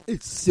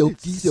It's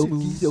silky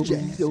smooth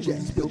jazz,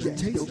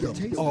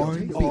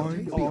 R&B,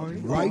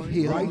 right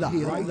here live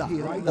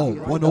on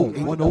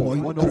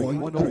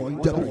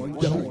 108.3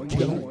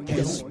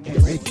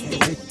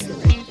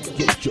 WGKSRADIO.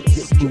 Get your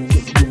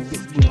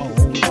smooth on.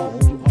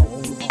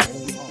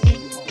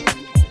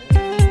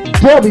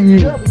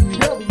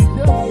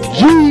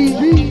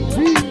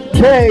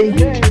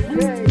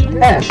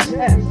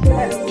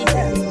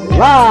 WGKS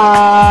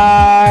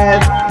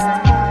live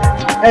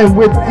and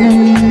with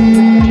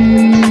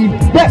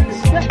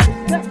effects.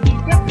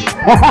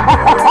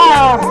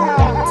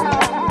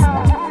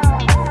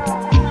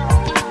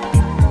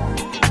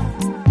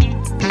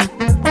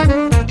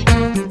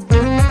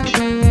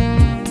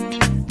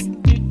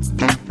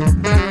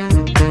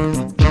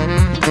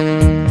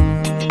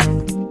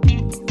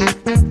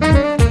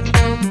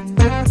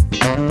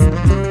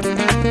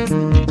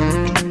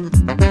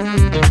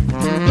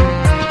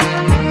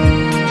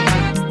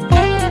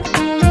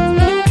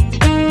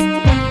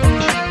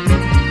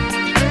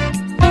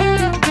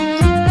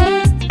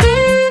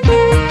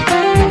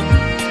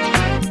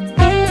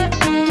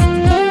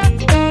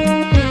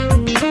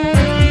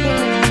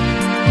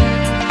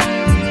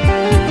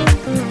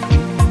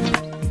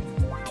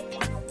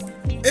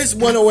 It's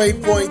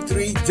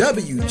 108.3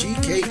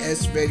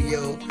 WGKS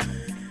Radio.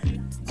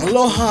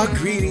 Aloha,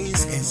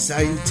 greetings, and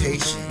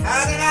salutations.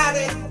 Howdy,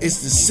 howdy.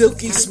 It's the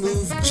Silky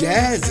Smooth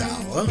Jazz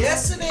Hour.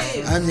 Yes, it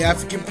is. I'm the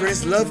African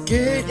Prince Love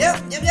Kid.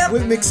 Yep.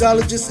 With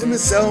mixologist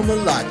Emerson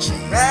Malachi.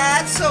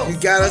 Right, so. You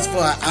got us for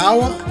an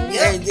hour,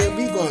 Yep. and then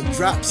we're going to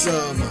drop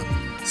some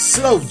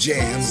slow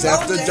jams Slow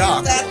after jams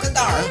dark. after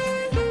dark.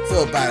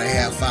 For about a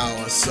half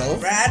hour or so.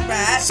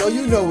 Right. So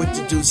you know what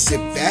to do. Sit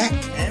back,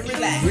 And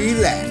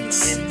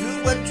relax. And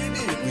do what you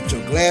do. With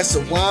your glass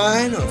of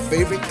wine or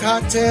favorite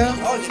cocktail,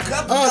 Oh, your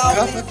cup or of a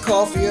coffee. cup of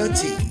coffee or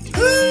tea.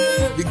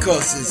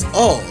 Because it's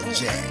all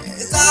jazz.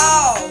 It's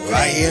all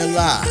Right here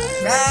live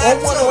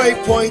Right, on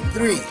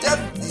 108.3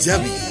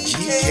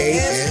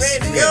 WGKS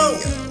Radio.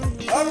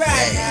 All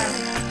right, now.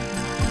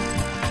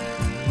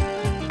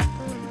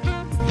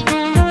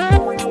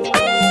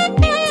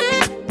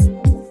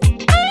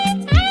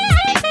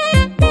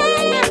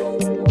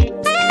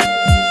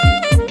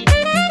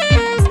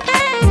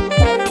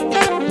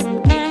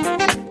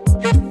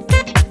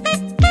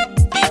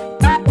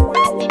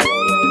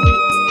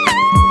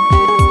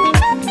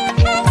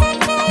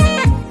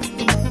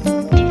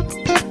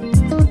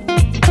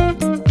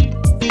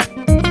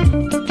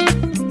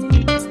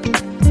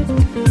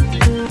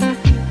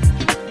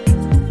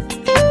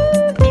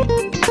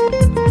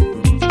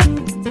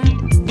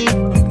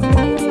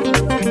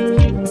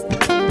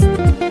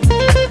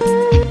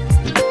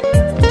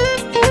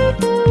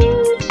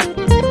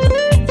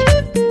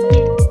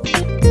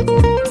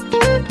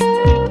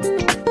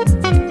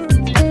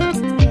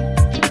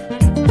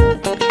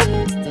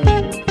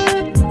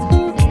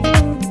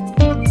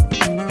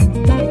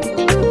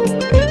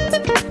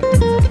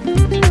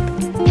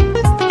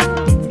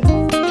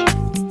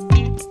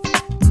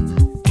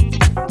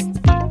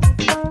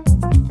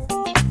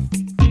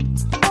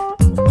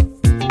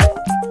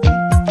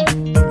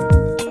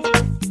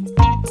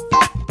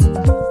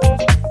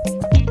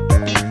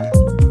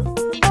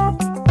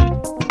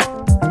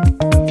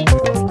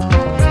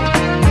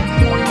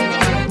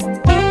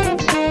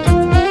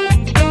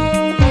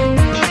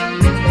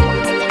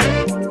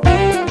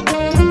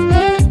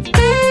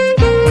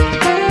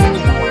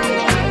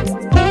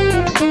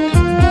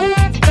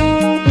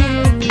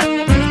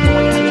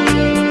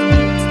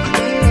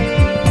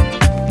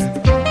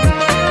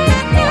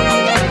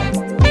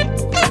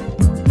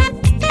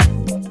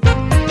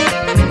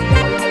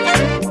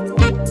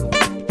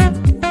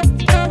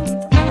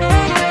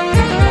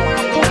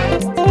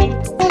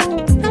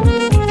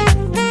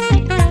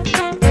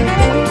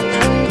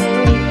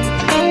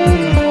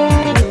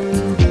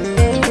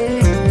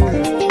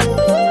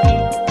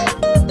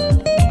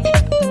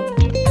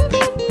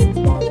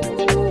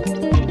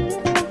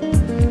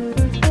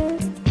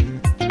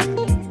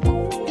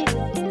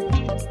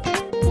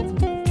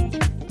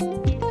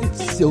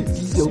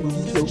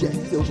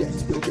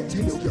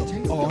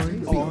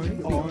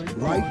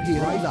 Right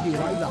here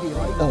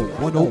live on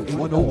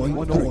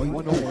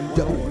 108.3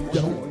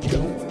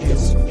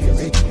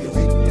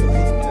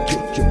 WGKSRADIO.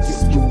 Get your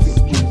smooth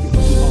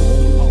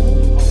on.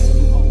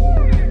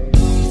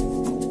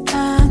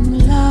 I'm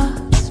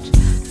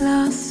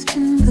lost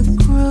in the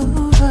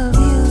groove of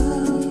you.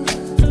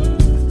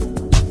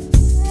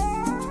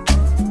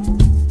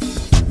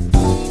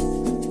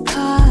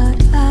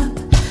 Caught up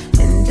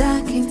and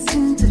I can't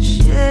seem to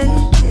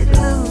shake it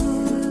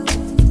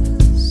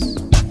loose.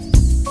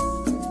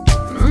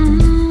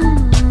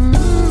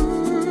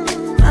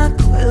 I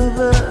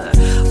quiver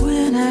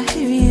when I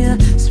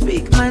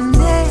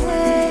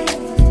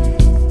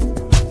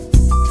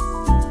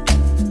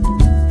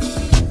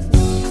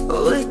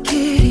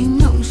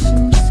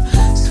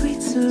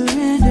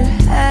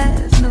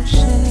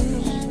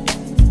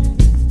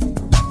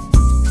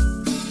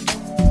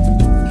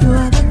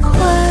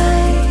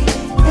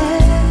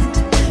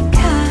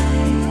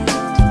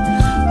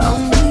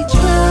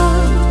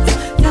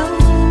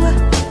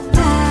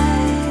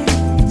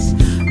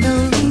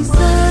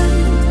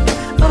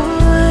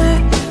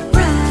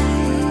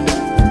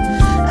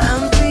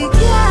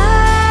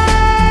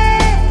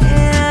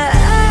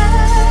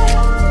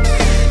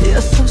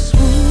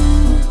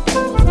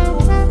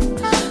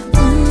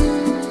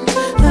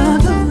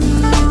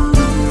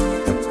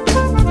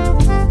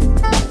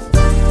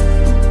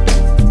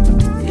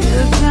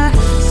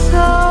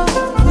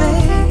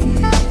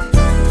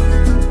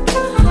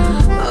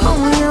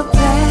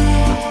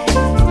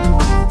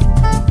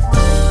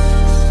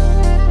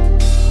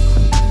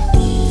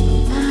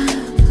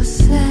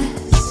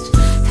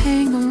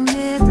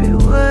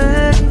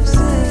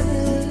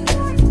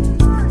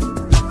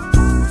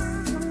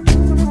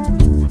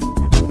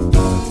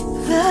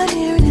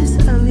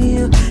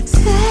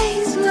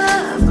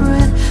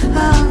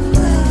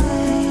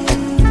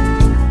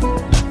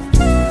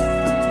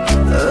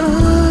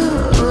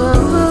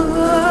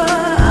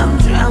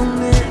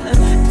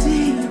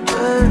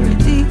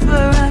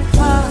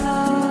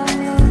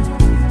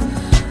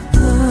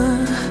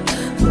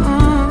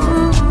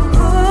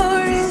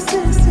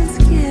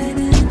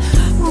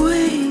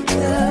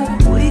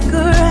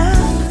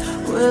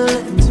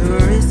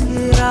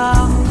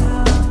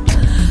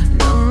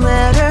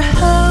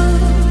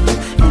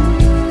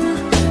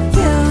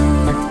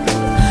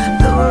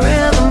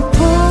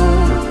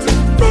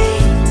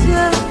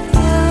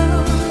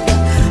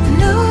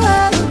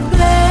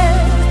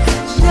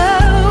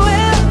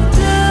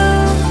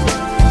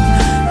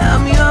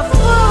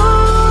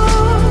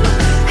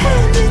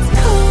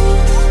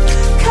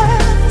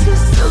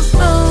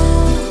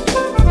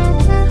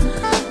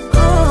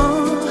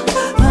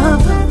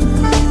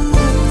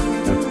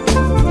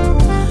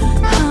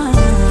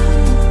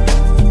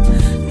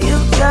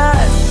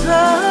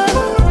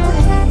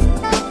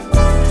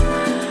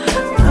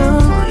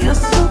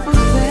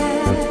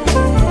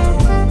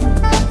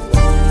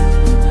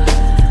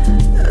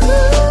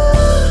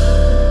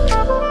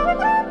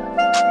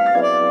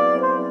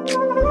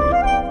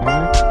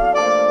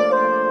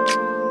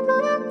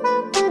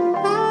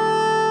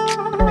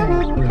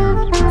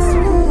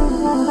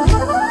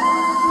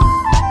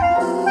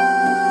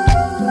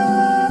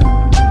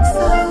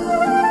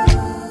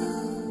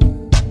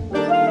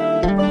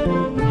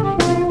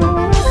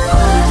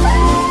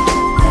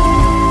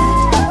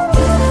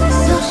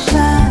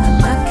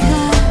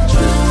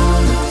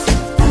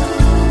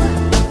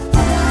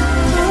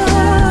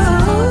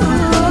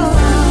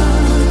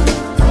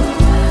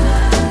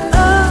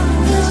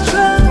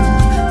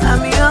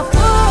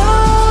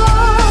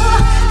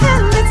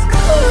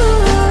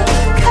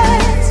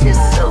You're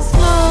so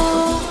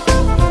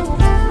small.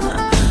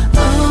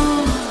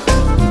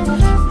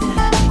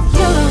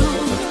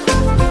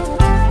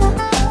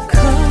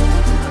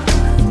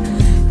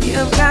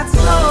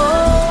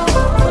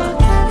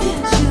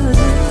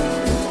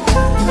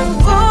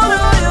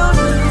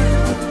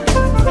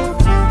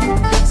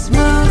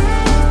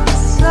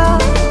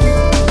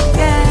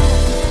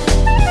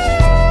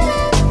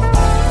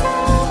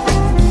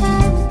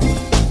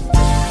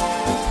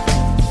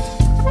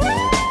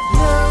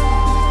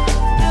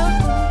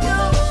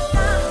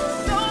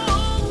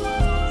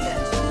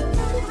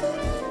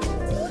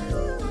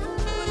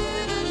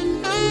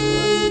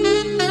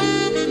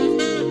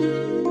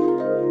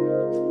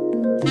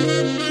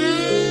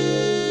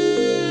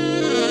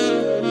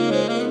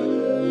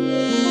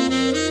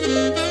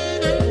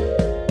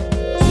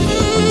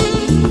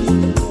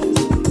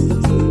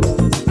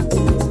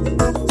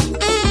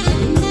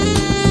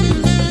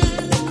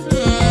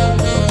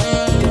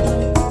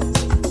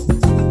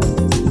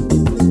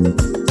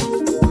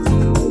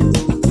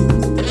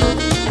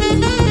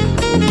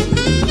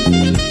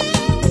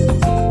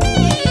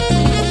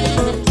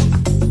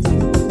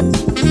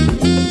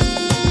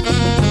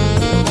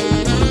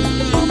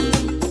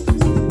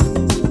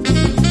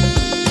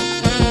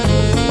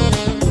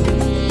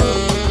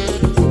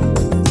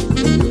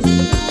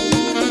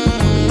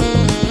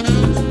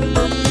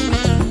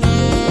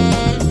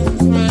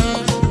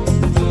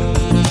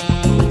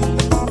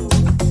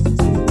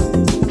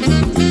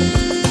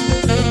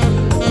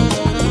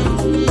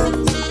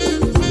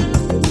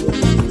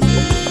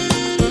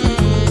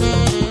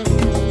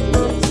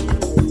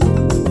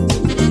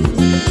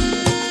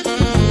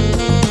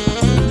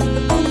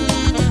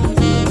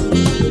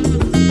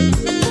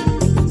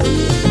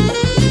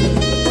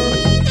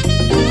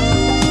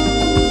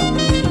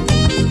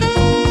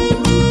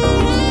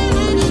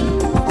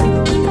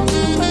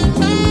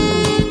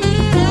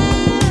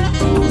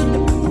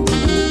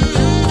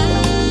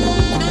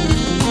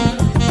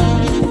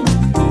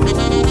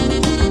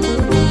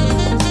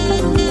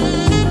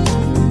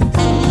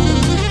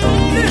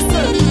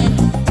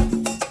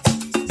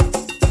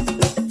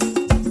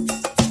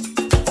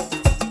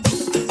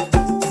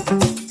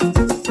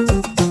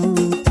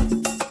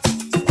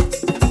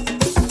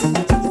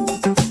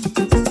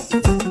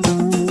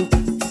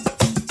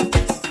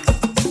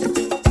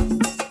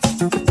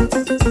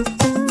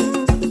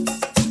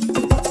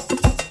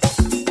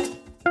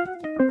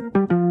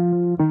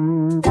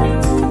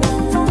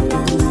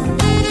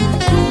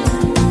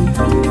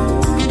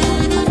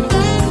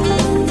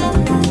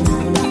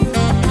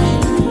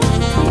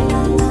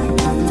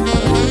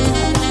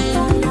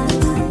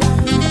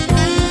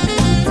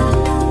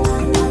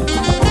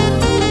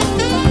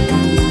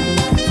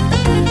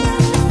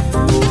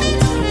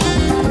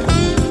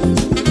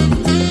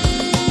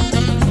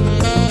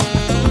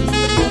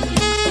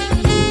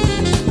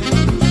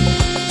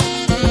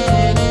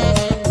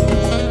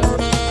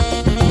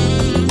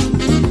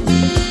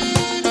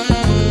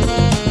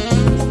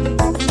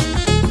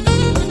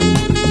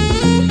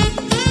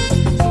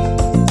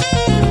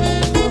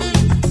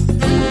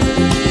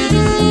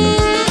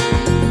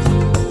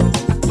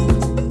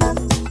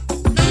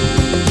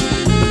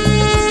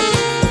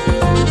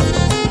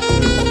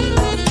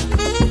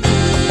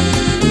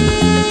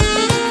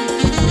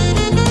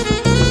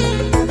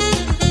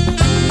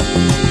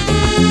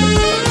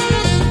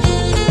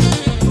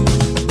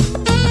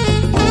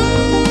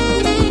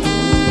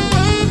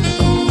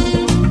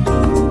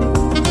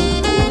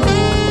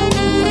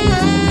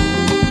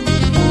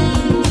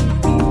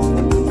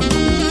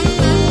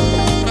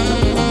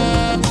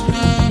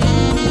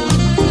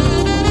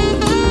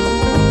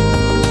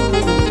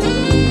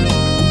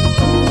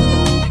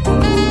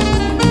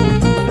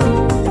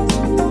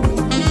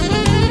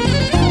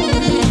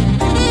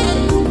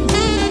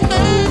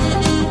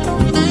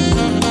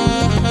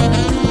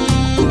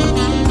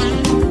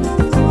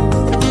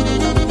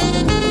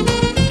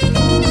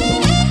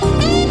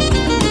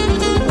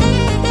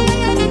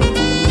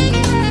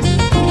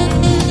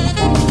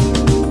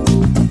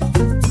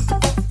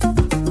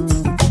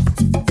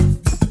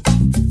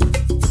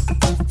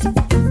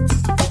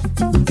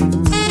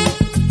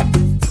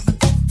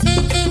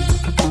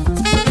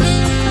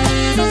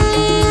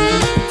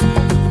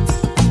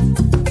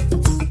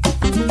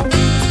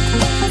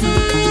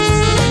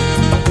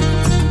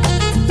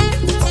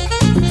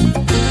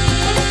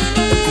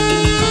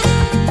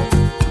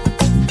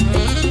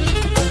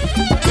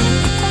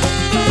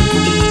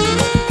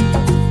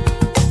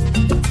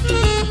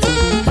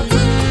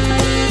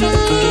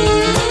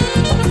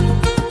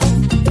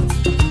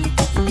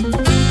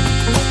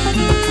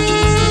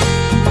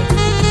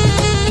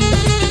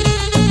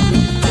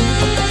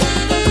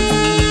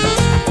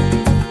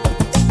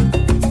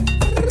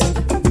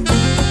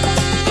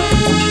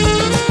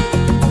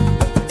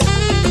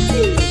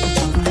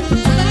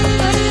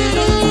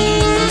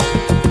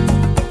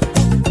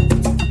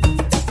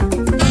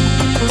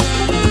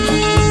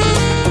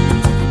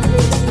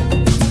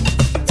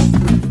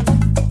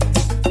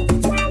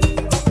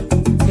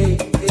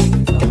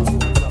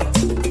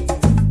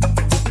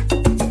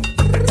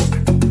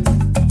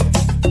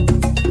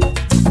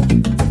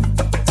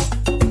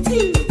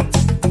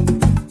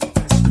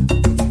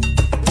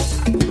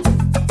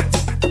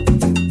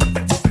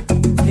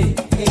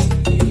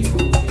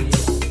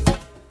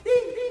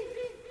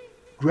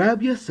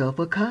 Grab yourself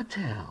a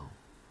cocktail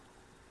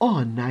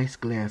or a nice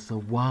glass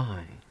of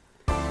wine.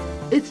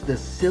 It's the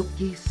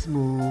silky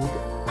smooth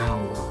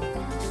hour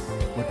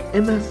with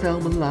MSL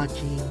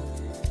Malachi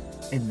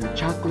and the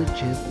chocolate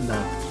chip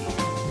love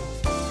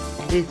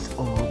kid. It's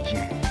all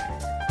jazz.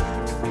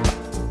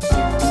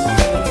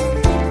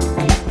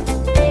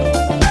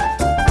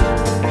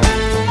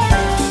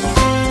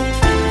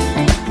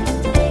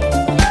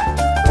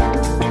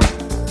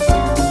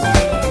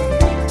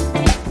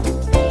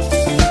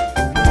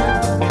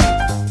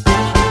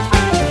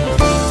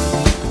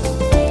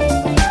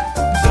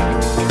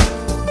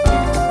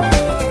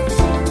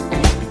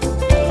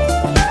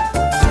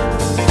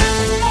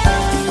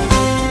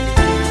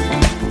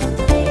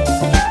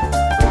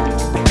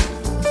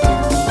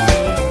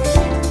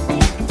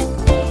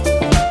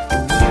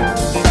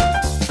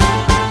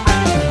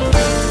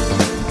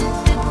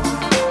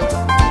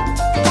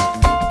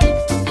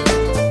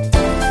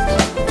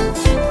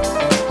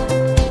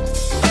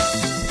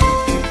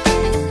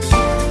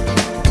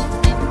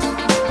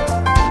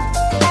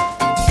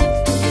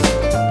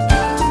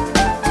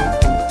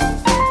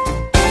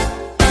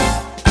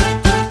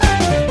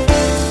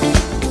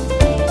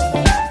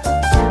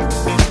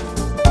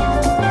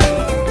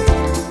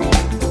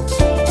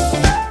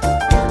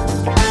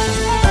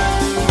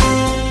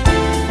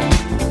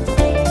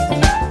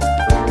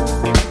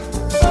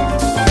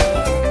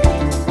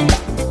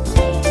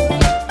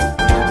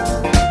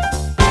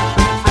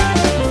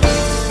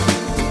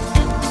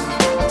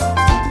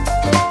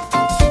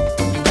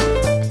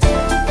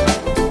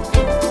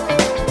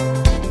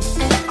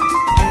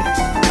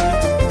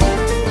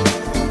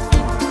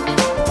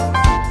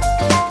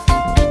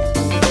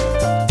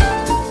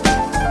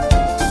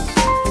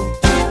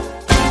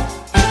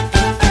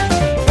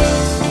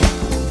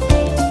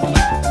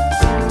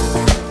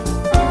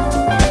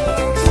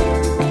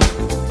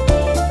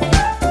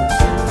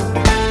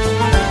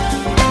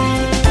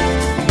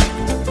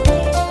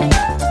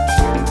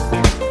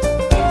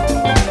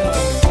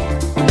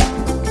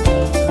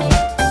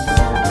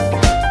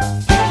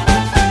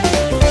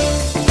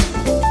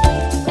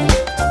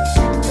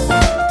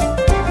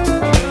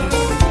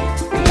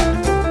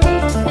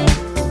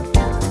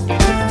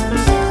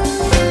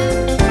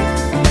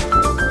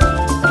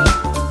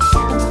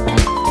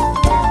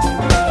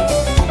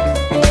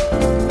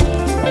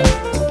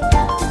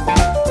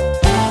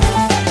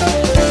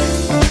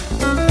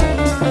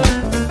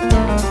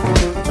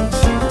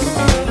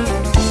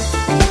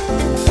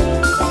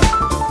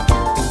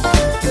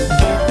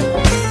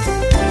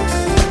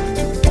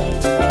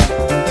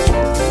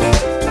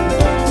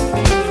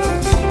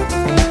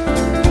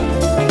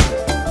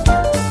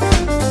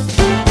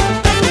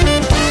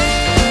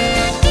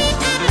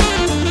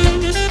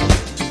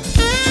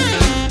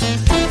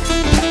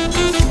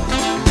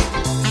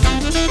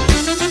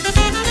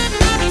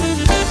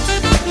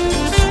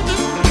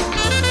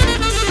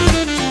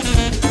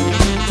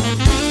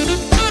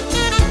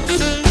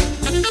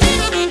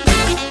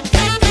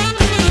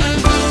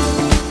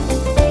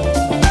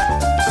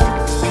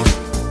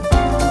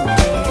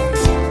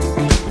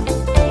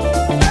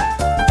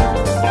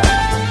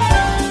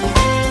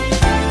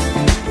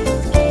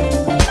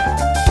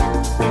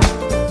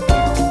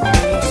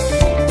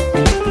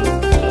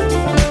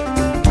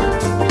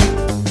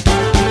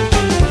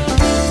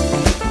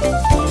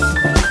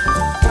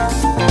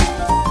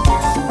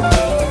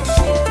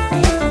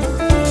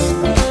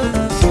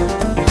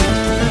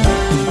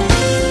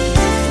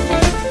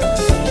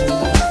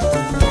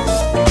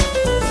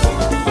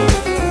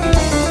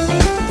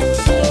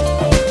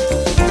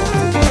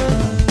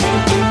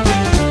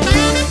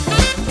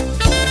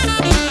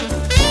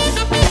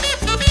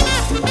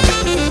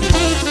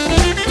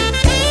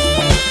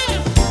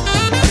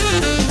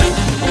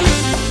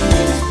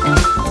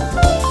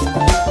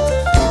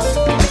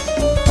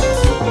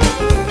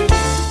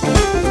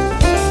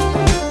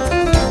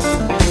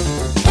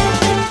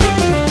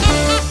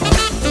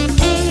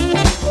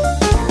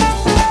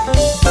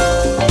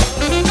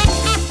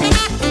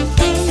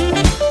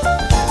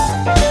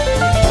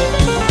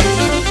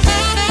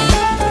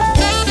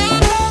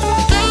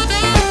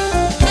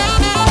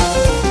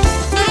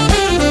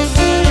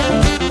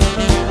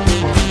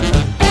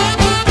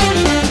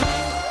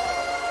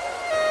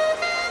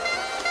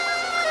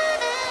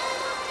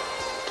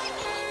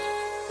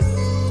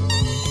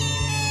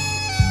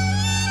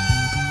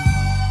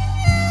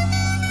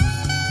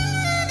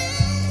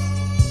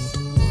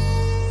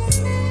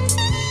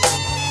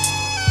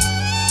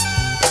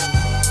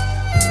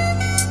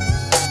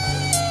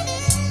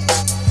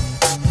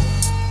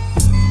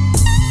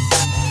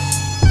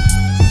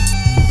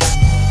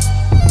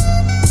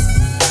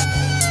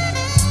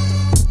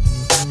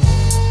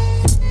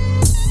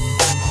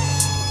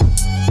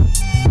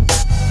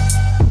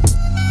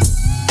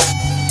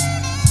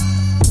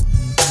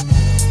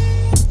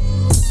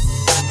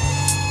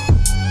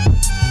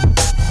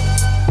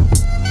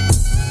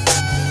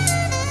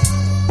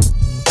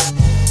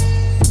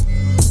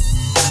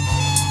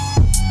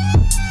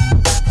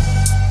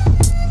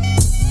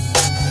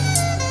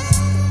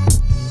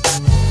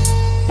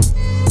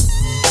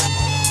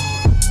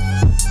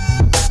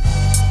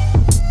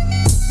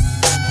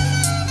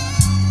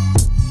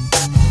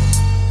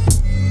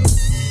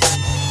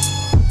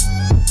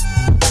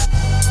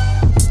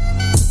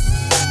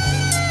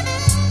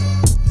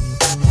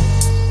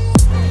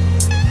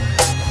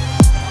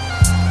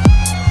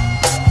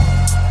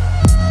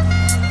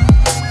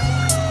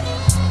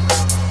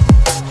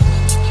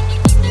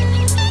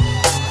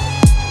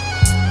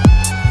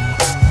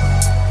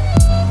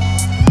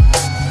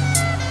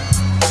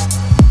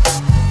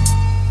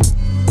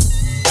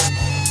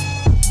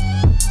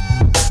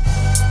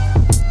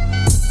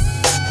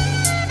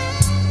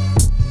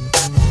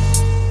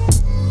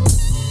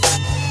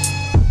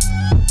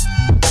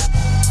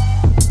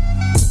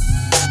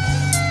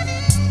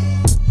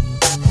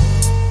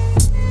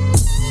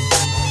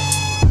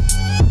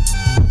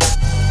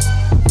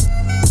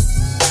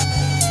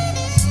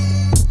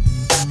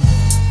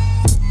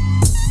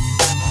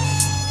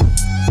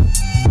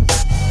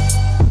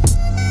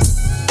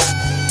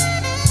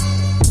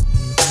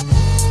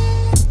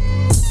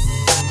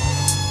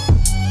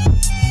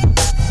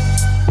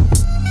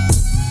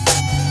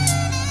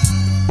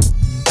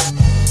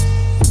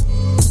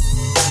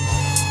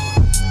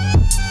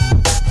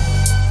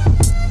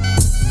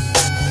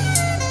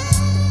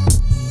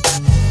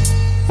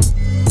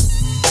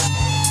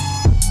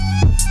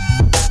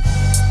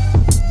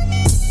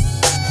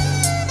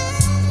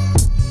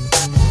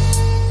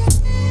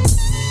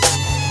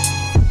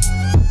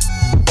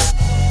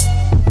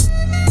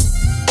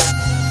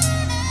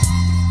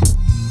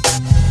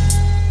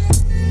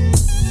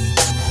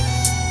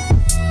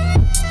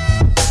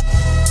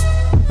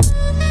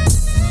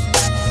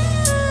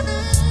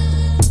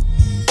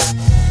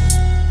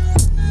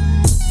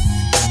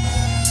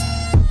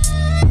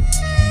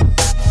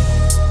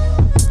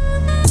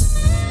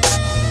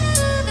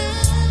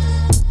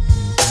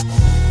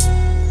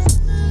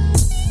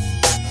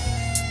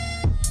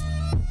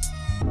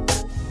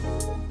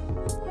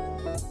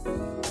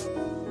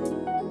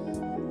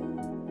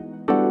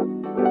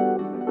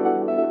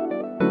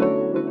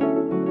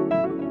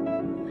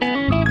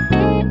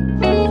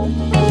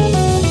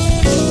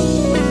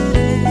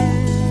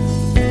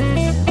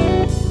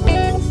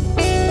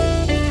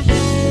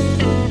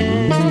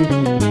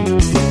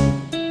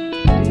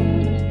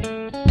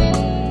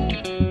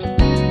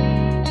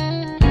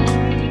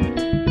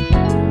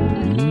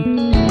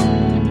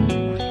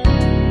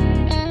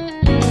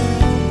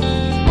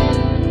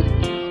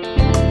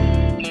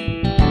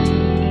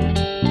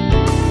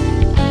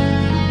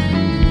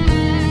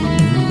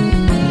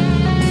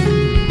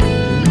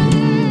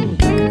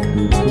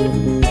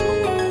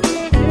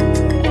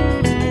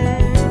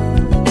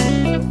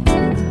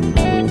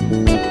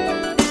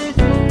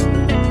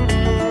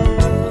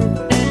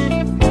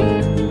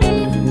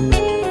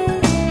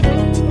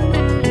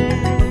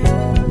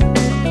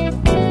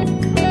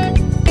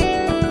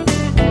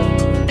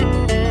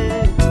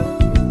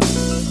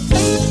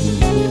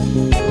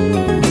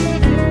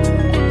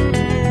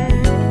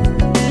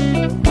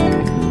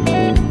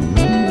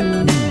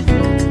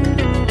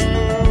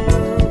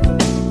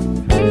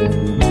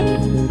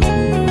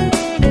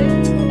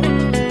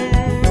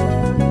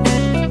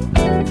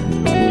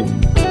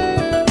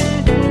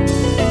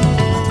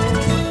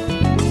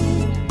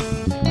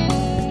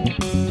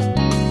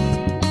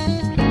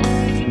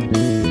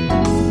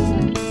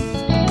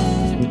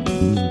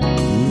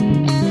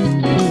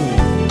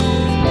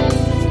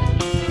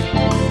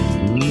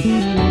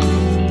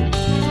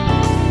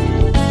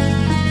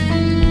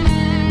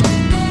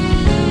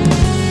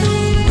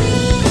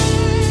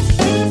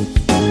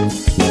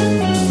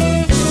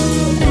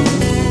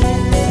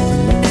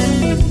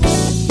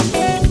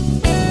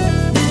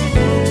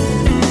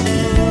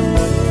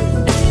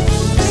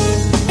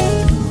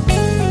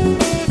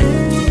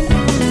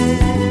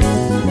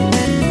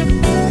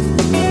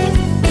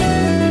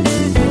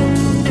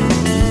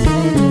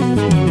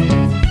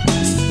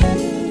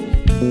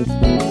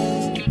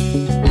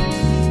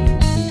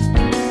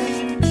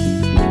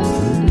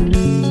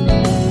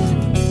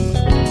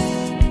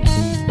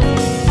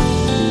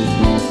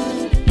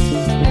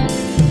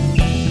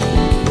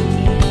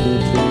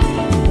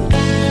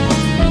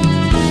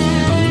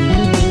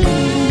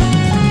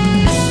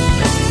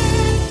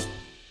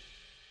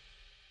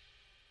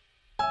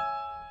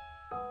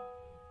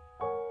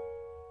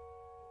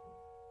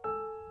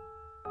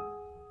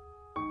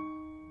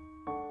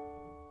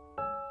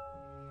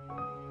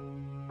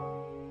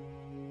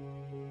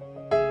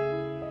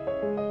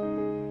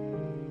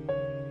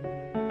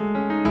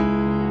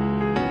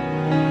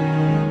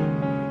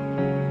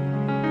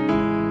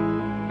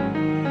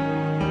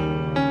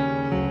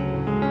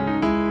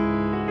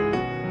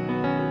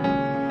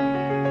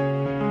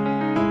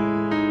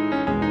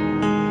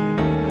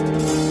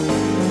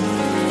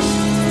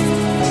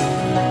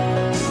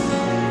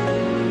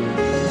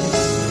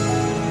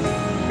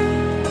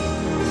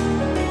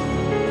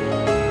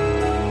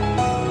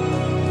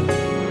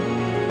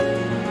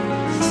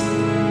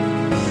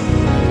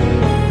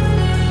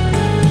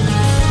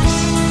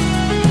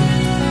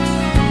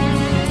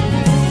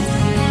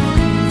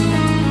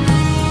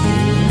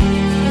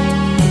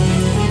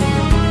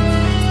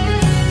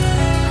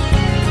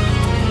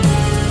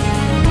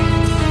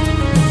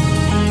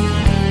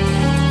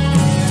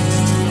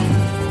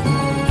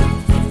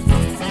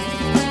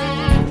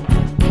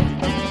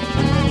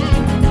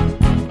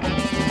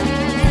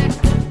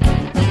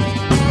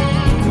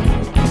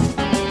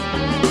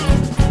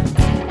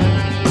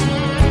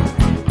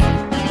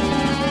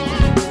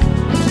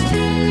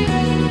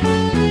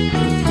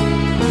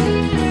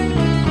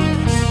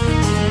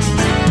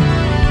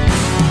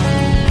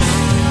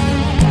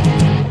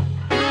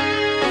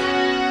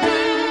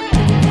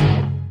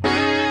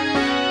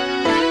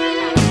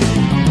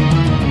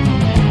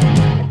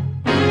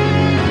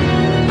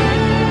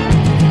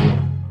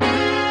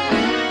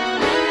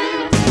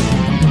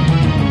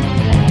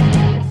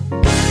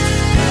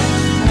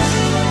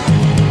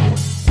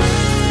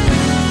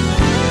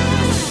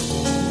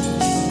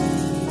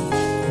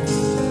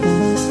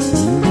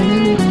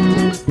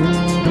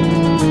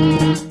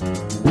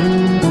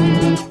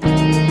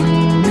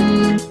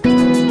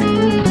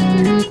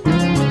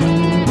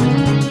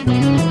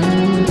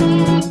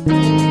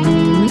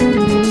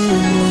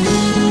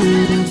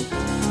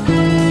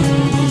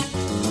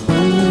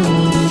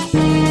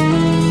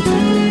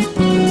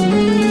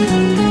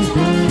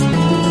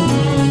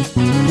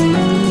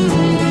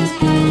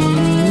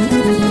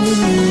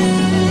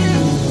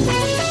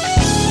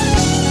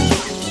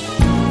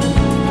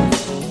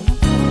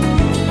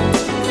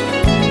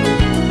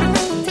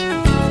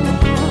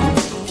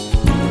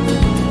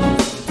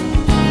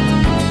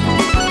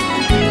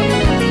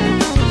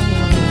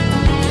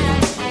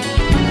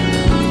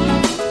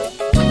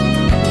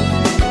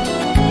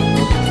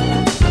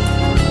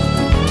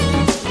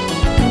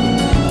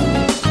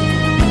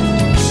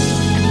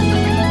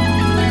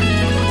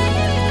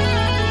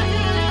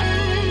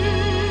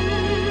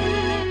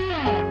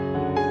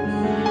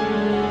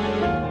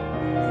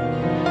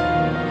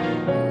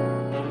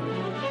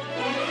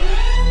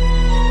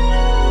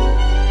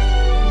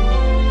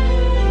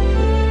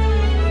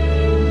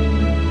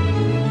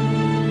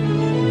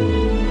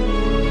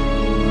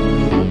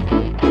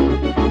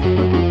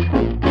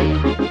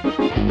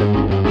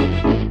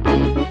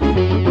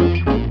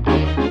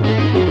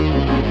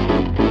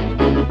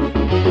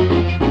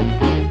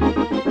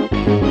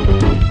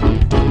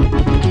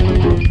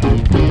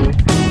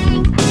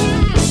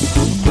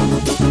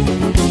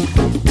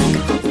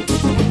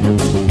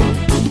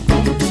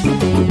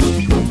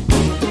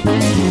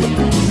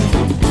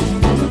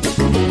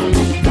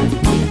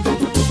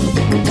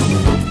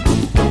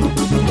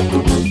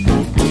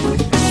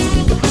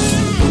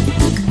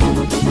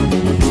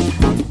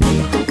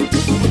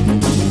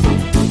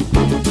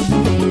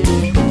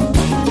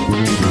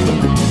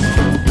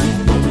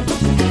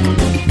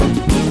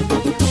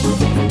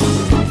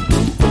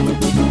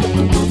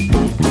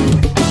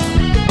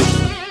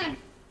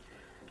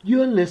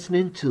 You're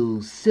listening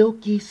to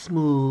Silky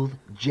Smooth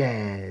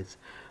Jazz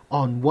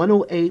on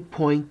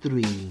 108.3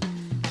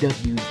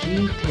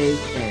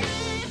 WGKS,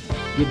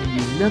 giving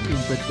you nothing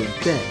but the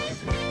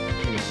best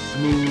in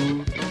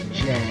smooth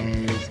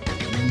jazz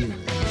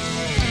music.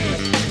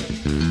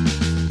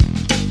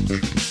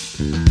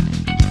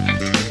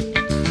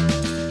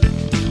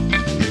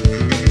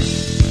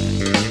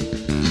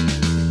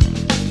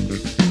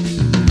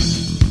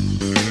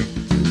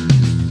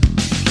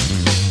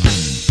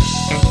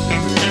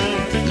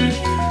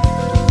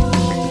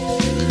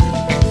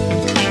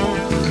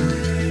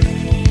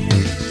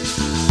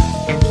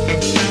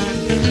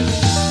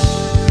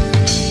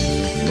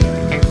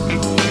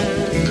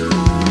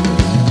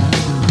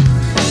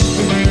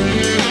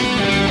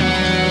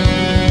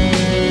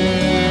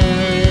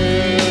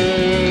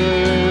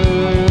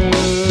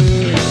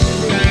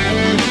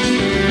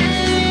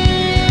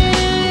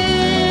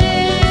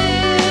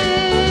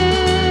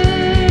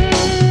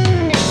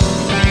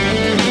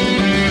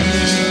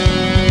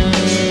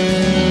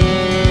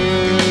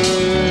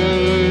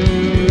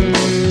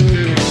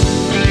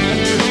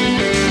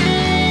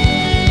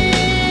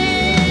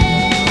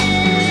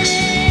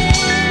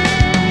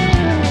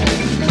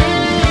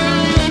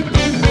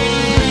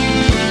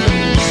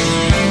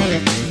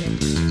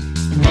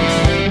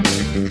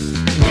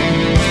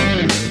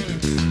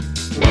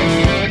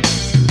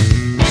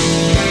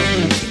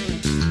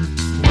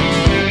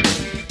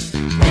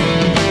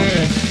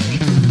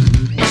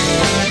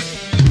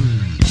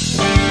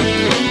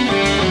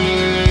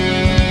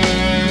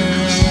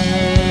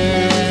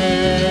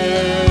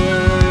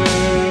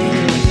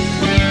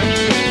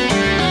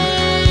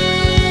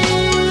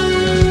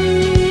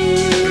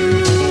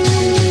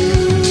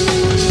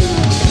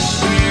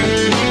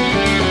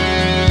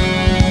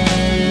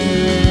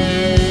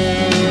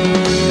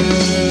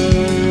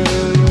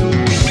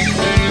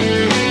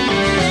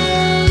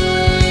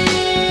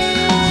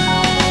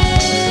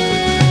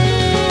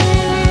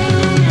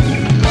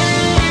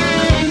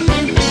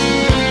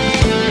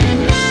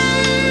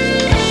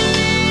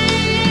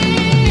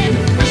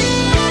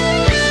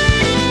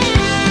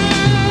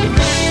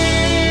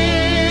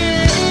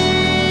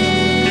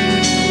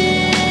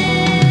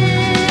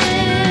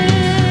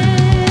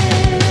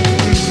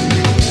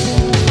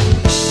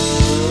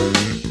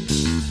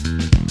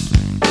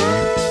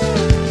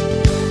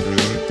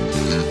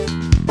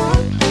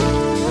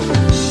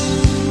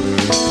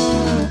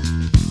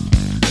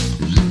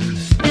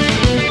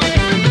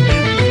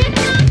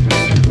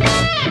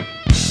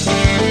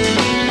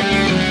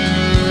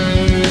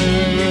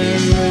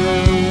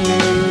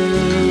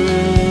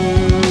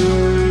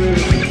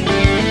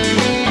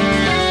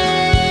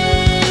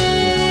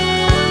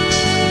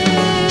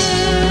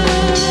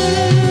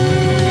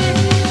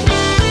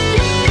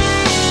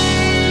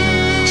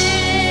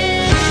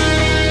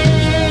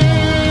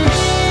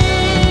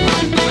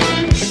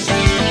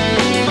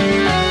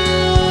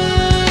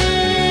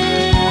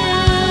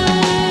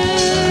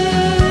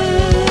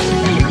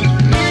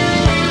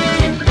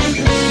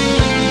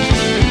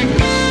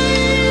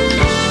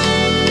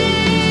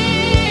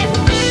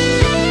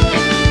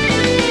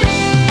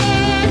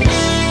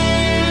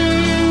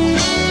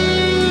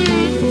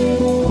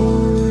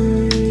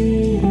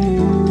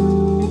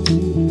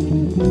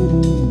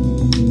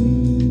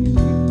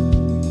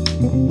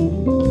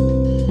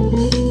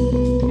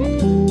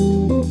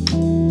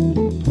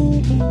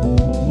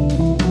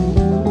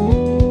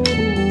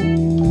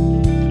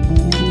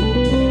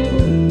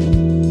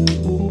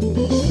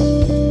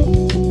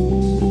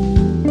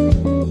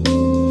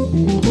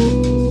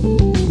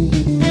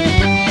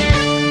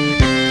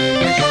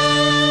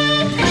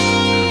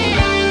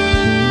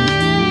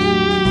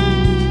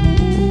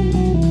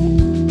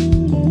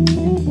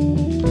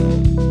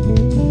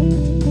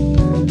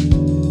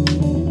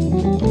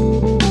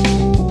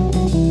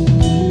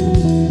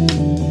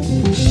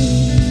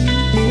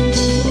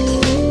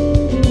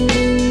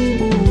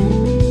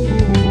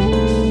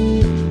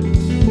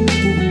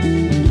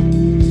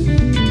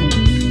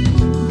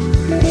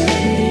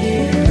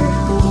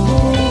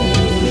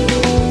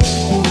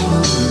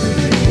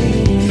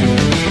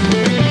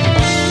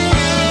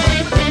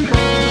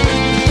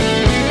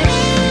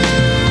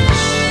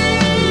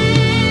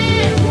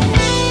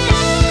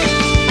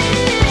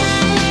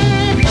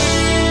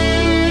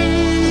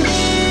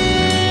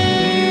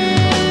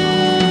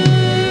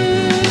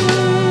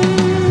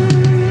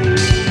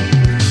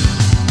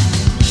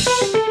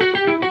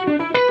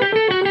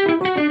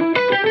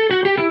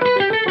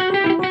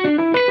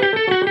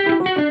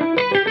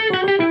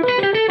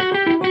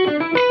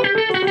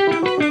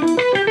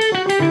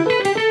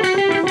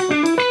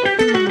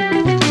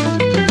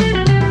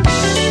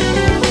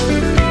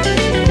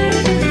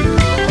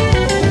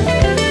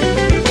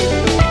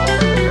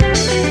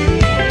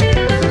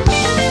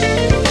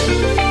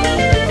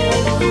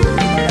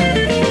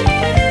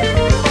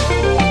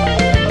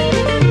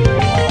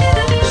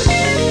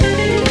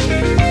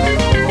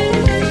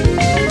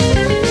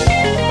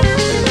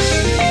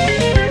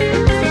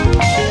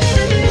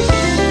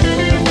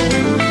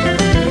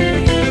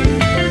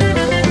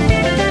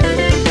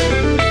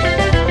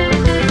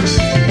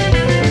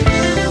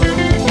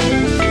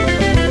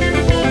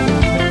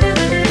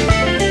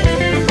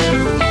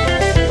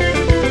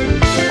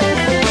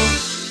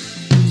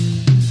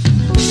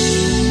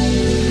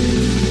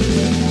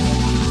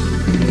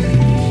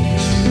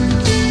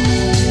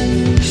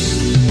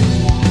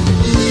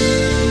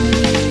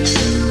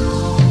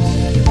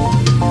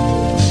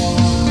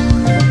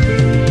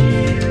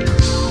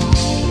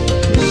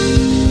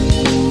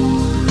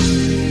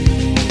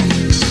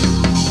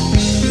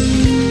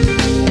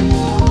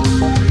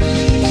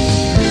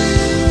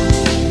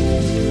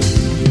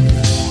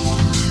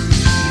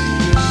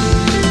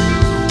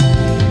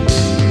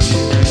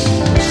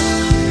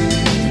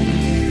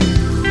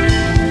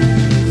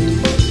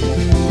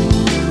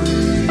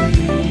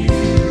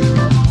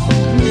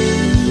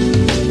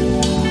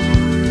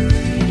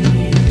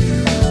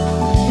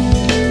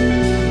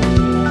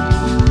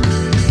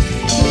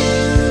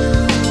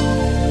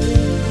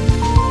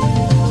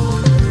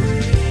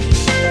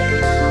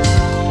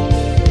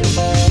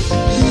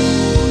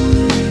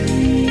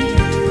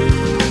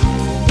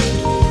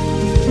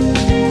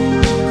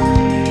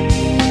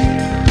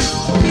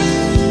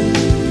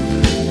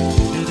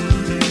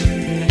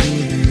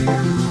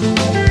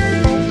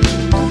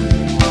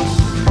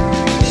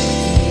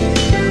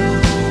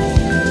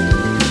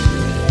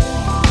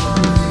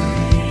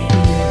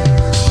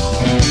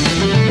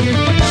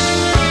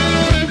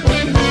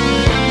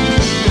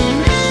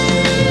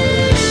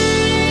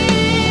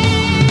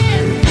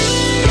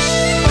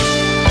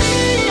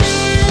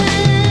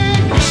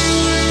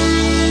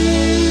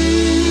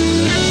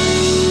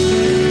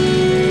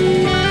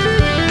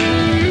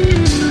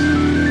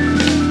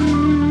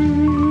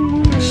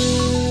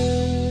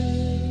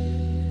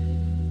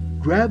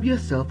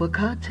 yourself a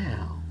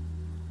cocktail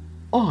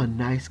or a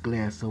nice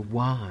glass of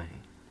wine.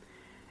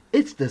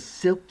 It's the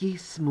silky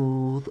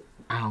smooth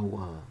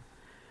hour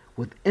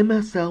with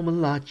MSL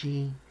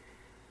Malachi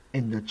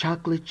and the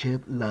chocolate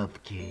chip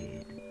love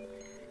kid.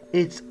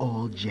 It's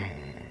all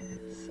jazz.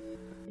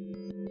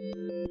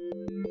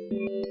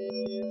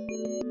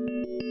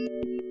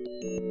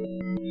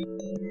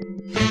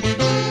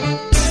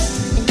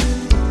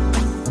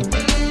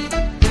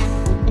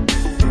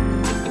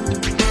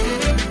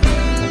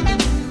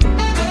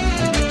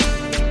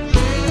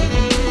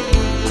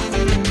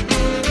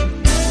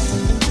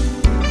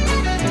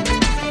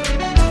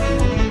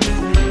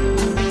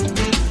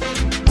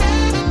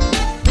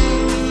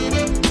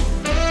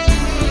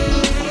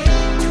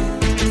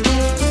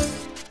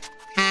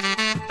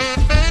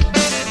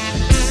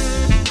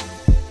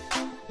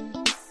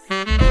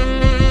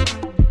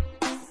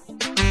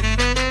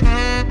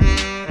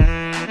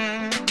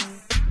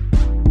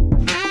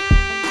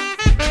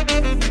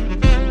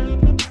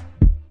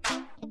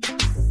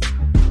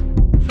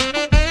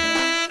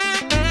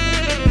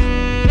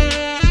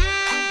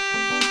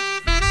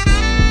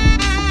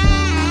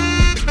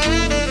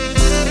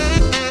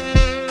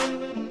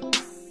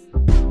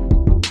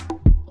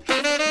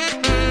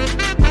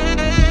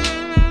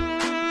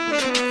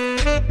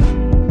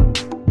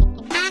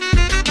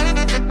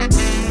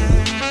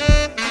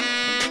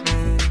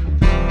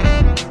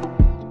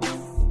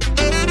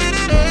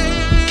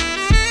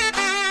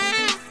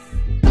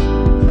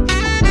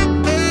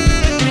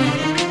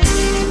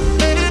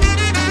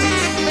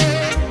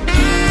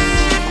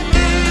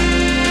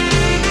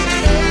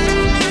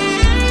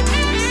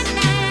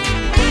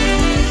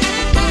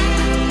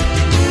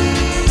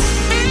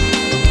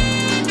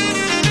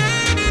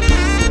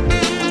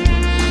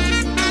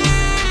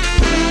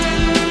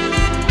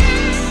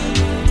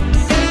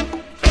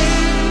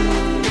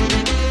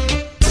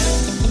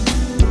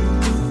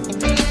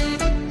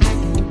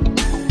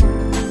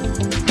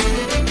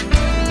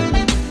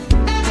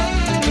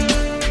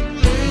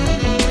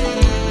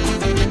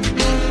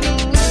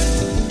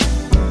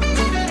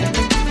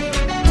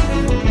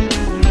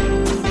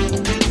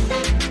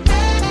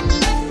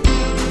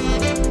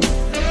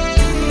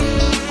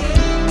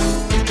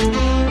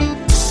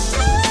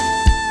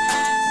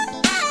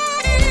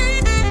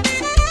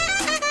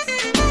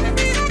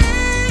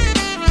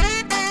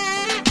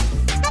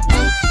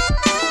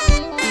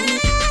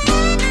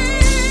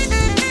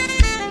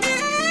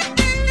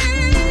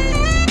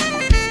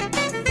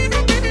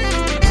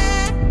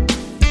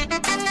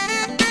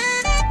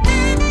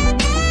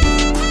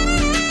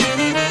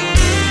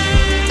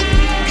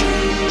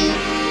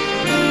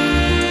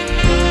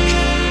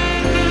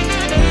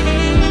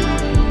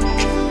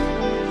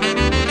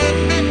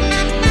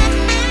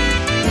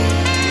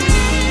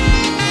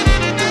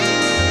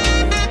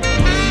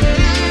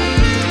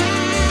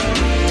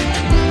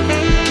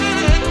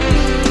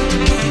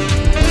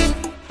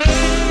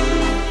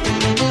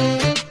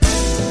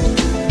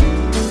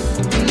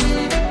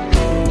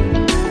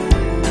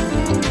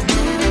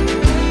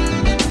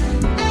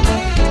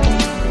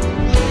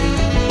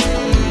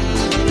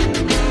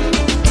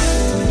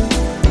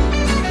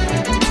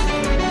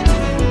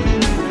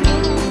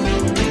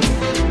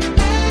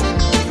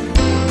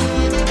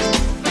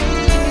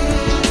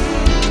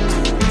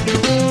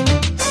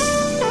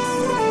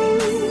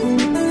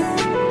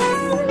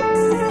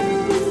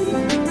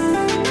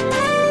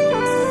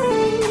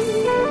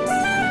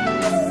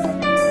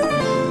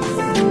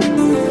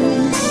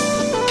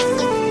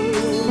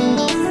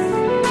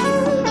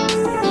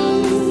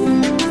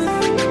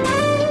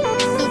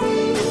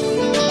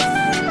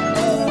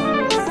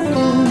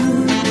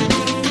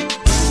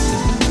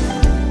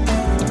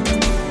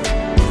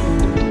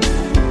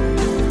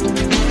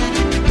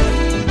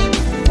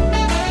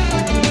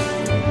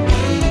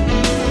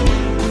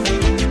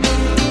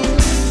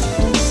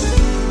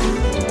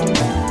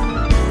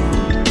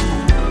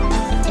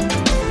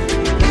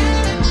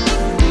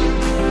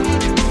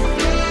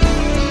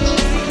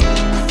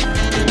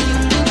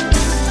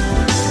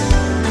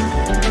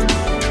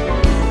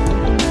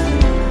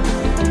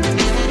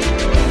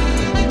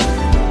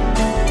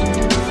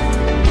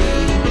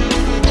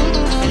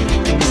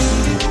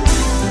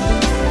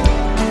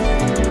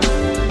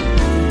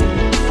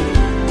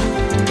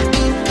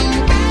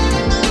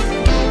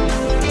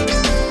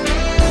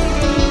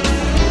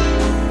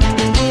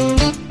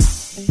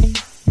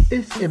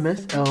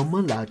 MSL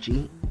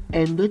Malachi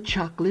and the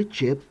Chocolate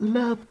Chip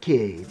Love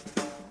Kid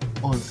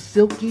on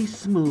Silky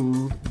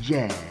Smooth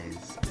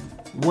Jazz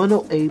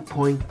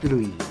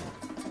 108.3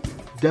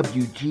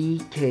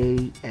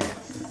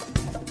 WGKS.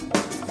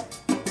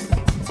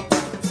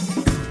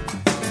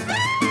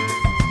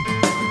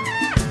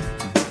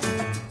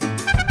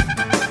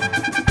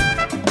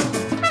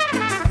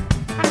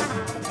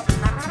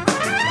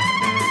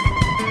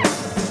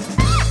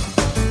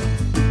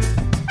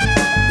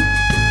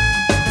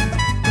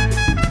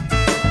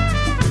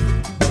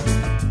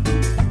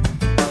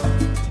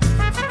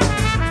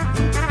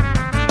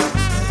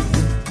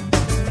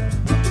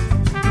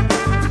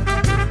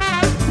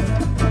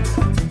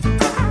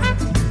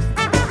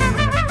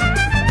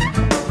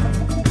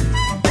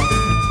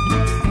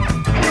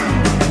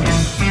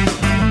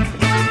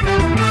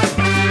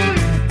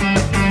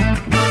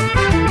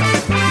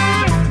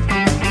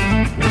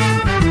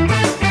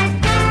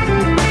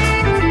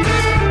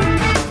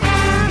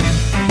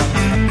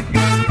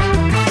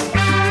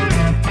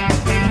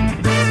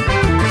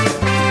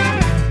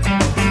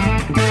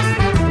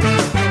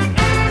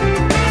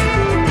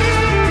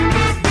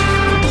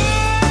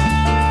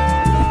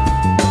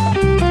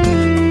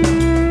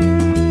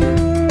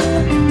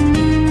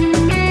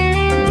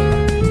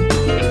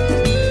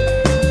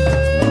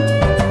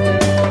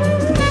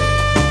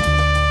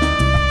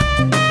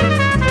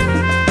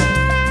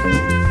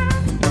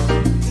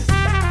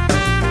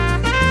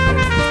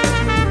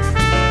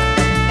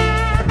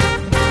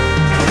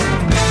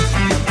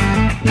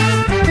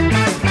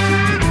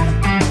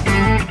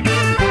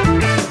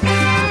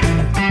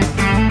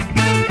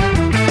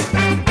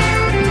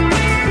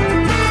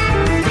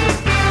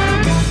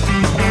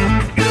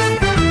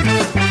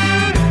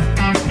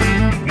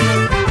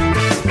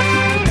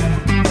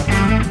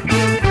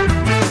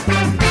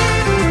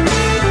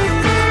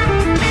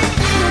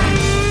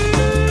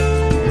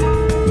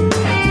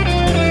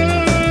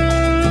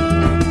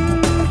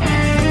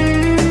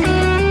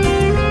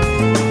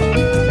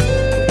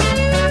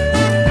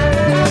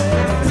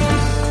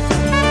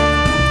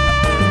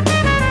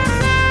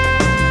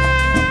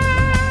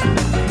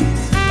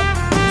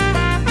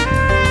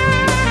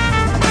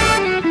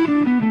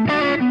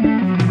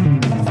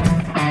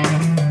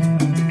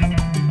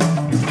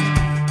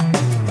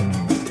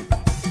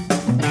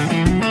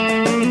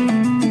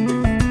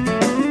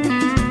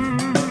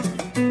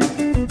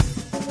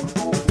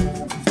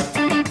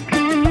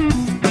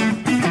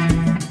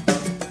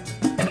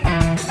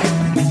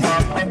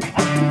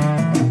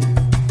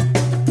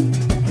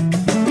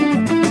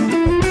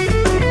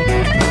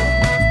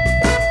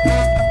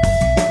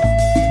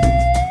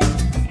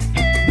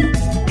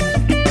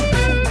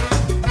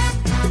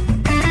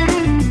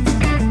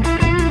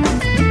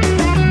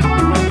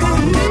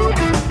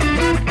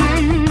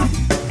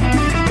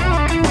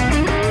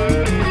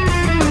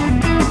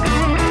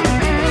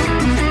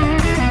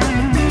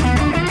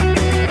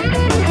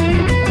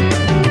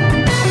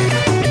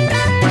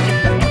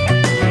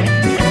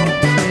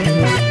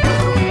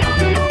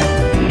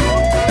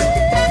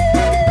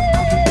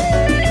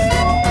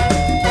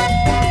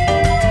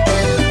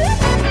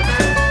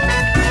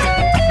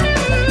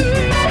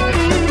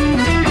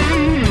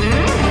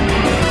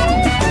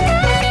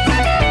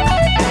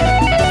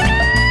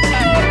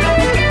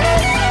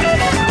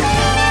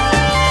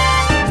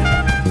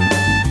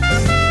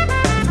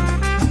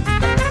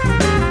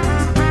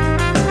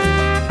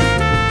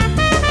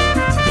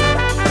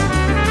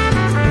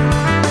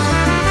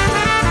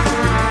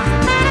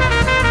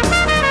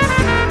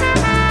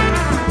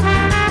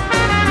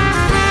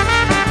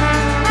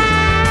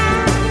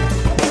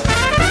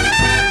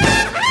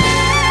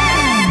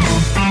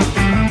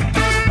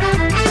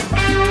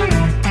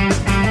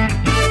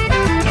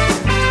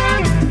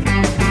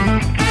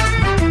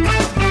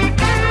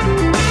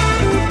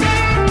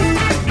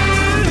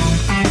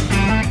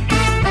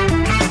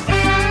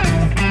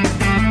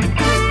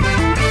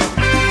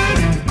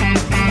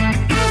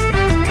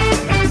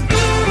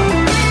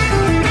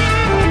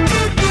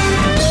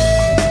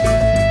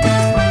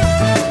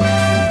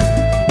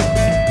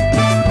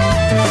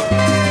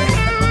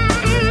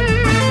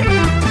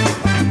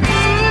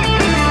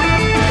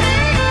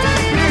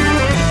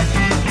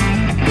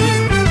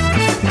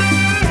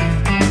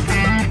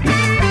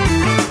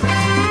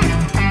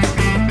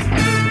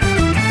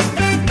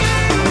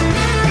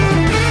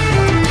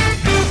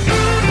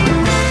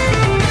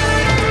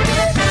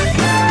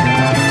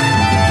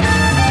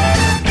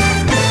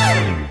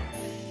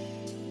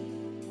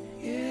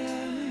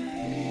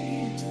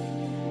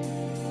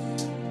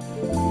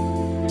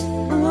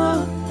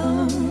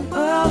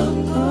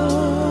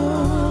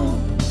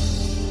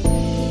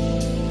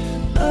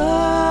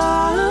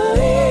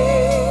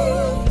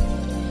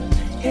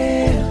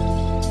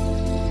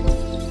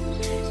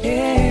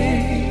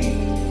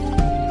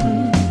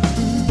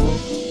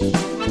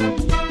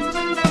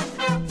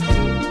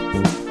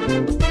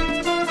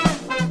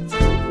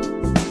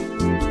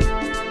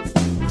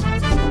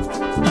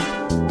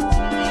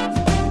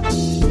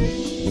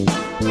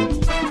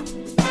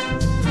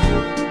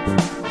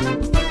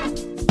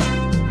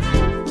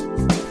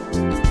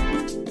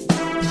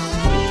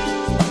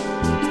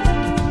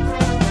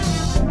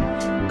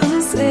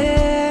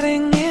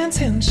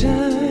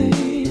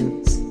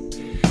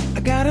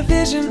 a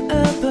vision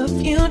of a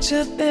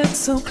future that's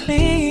so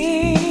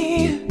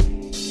clear.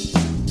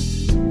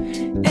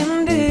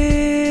 And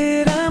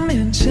did I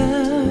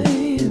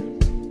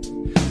mention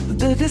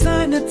the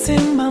design that's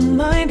in my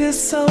mind is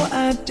so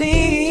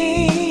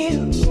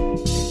ideal?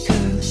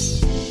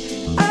 'Cause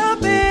I've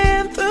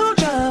been through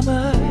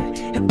drama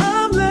and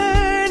I'm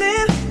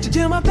learning to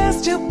do my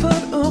best to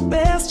put a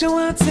best to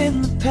what's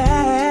in the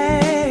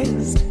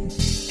past.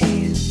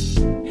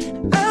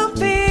 And I'm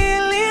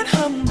feeling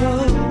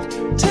humbled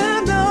to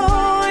know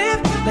it,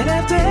 that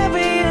after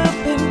every up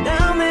and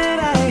down that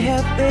I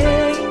have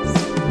faced,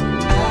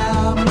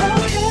 I'm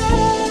okay.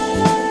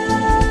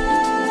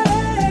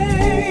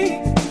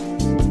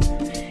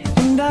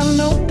 And I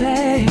know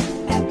that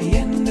at the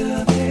end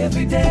of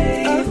every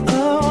day, I'm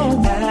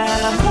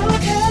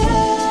okay.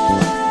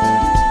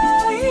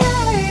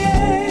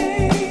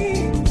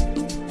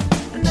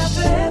 And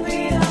after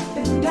every up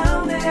and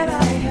down that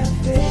I have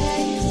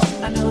faced,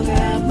 I know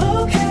that I'm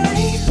okay.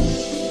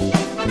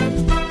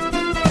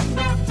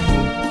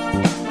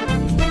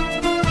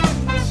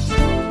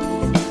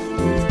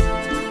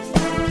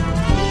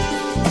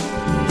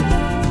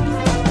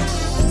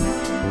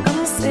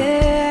 I'm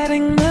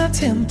setting the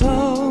tempo.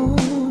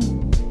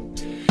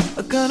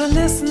 I'm gonna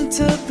listen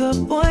to the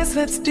voice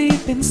that's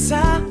deep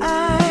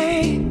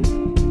inside.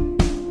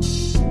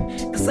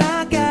 'Cause I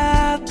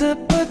got the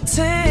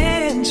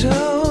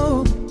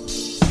potential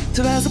to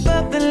rise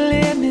above the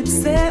limits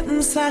set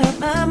inside of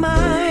my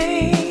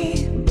mind.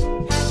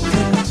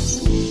 'Cause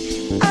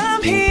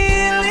I'm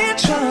healing,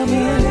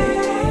 trying,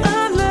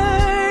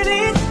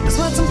 unlearning. 'Cause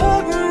what's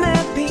important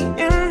at the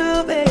end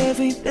of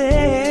every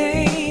day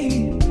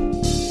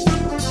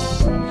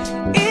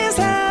is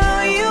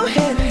how you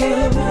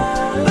handle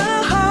the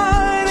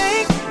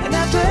heartache. And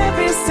after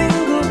every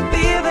single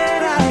fear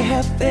that I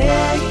have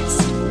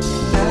faced,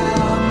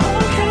 I'm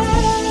okay.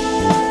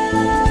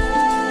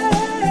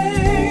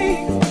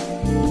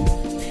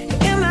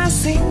 And I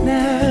see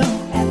now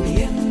at the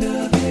end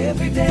of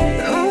every day,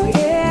 oh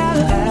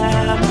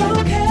yeah, I'm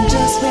okay.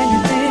 Just when you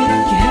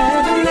think you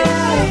have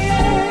enough,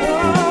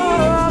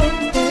 oh,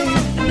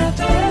 and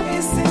after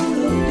every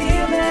single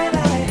fear that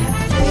I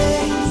have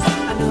faced,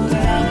 I know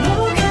that I'm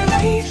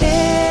okay.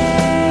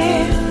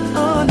 Yeah,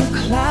 on a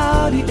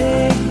cloudy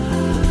day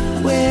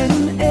when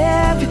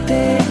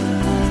everything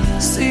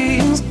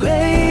seems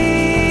great,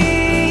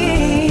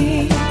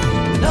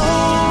 no,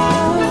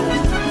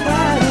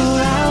 right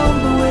around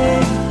the way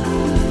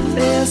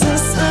there's a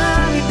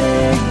sunny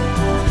day,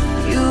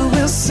 you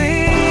will see.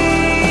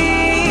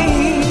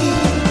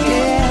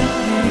 Yeah.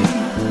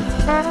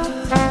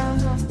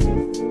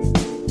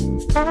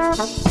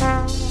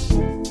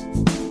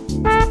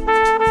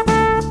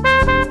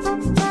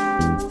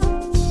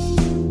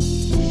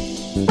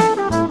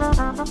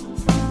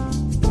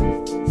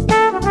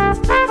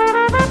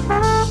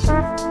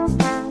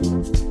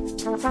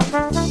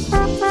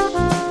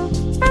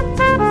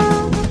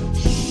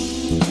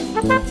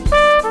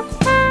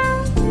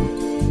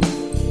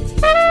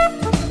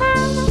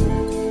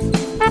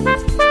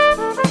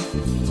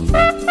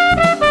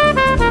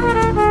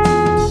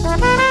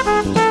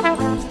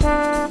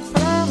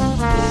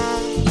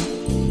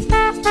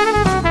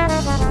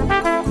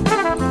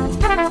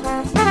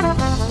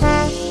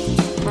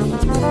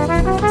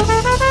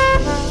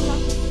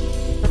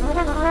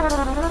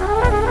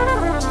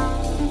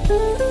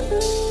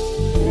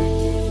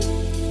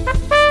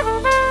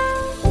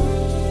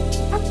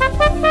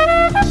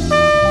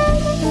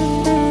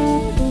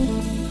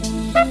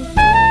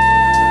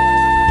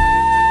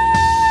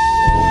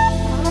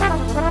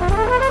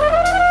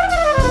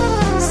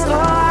 So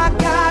I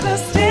gotta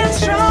stand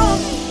strong,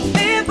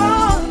 live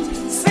on,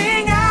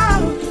 sing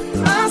out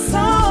my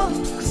song.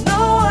 'Cause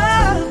no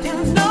one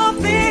and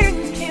nothing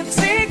can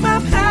take my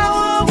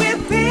power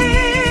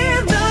within.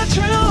 The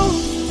truth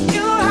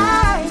you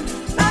hide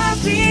lies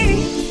deep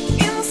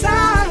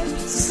inside.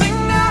 So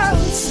sing out,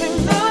 sing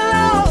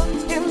along,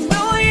 and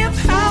know your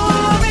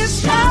power is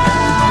strong.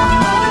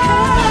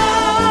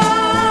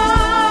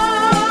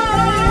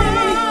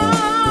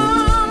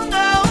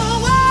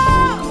 Oh,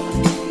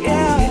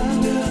 yeah.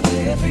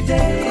 Every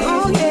day.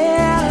 Oh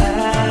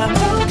yeah. I'm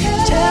okay.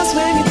 Just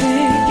when you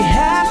think you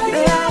have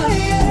enough.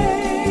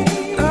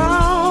 Oh,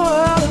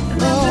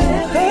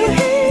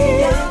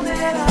 down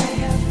that I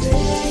have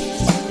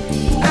faced,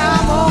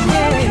 I'm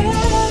okay.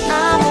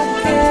 I'm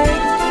okay.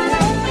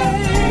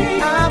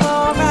 I'm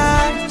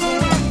alright.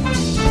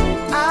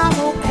 I'm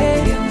okay.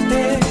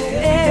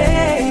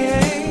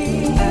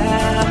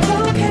 I'm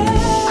okay.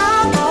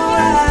 I'm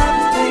alright.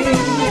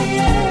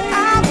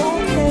 I'm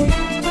okay.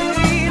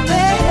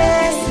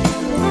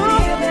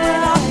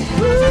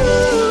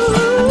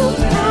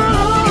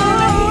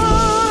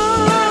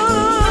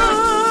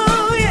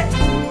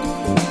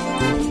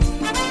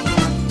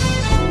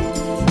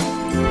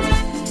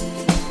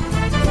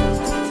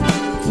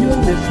 You're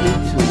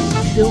listening to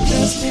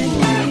Silky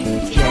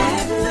Smooth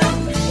Jazz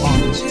on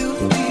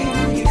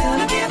You're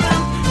gonna give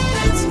up.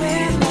 That's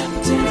when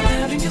turn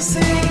around and you'll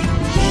see.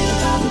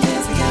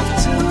 There's the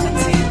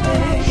opportunity,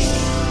 babe.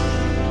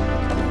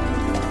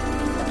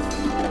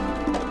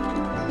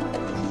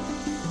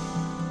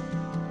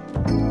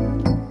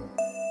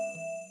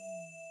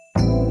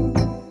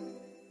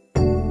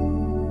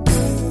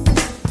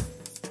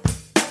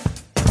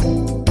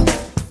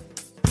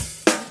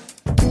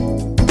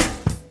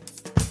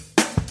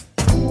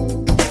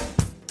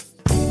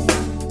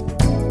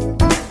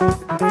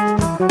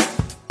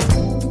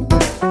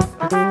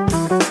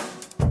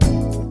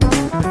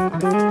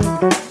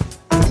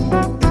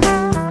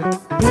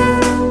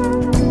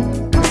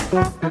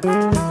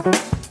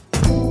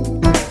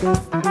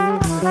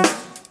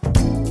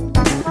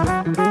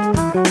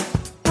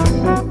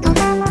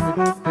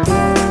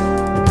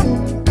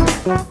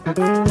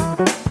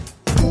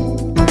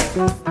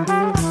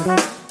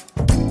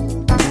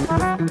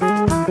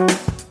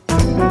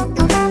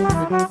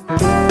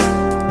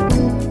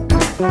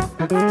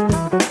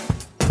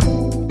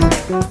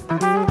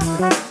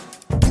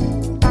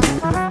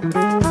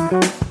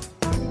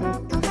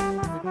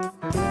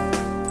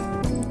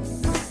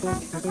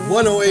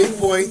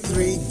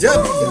 108.3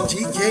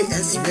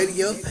 WGKS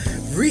Radio,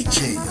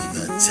 reaching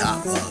the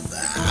top of the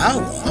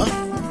hour.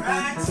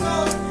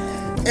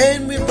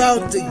 And we're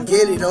about to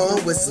get it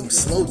on with some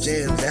slow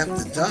jams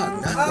after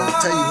dark. Not going to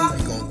tell you who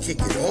we're going to kick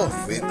it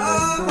off with,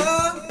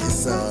 but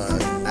it's a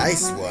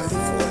nice one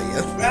for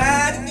you.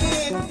 Right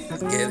in.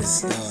 Get it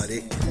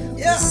started.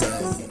 Yeah.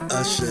 Some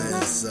Usher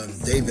and some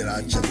David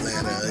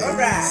Archuleta. All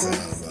right. Some,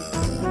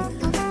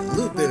 a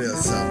little bit of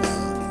some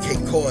K.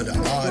 Core, the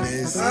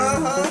artist.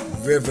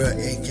 River,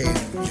 a.k.a.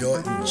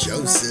 Jordan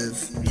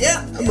Joseph.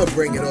 Yeah. I'm going to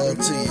bring it all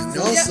to you. And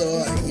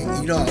also, you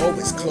know, I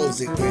always close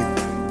it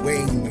with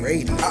Wayne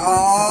Brady.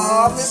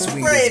 Oh, Mr.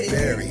 Sweet Brady. as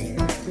Berry.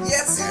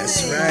 Yes,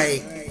 That's indeed.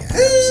 right.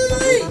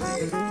 Absolutely.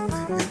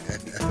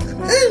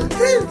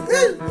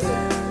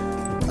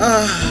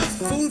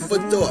 Food for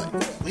thought.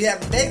 We have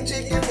baked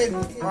chicken with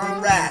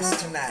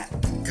rice tonight.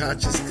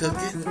 Conscious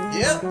cooking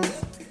Yep.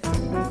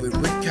 with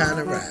what kind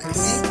of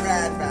rice? Deep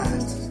fried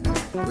rice.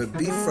 With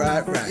beef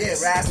fried rice.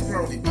 Yeah, rice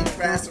roli, beef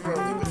rice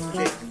roli with the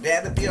chicken.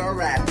 That'll be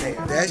alright there.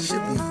 That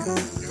should be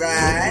good.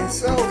 Right,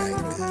 so. Right,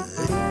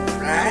 good. I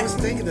Right? was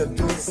thinking of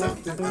doing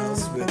something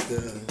else with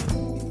the.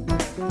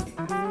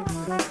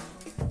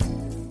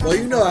 Well,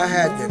 you know I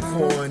had the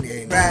corn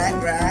and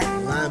Right.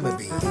 lima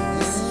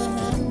beans.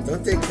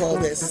 Don't they call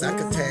that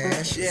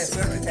succotash? Yeah,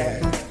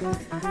 succotash.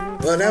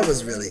 Well, that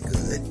was really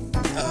good.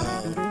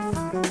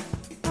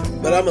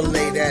 But I'm going to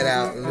lay that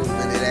out, a little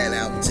bit of that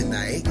out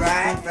tonight.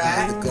 Right.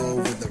 I'm going to go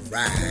over the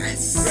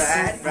rice.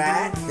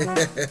 Right.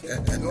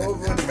 Go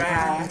over the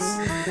rice.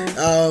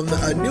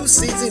 A new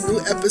season, new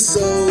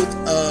episode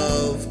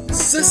of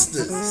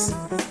Sisters.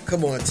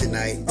 Come on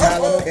tonight.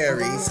 Tyler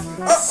Perry's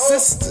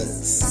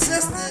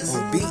Sisters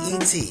on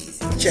BET.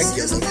 Check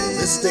your local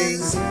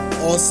listings.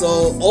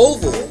 Also,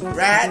 Oval.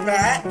 Right.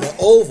 The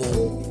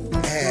Oval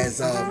has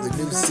the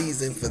new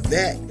season for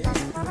that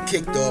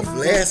kicked off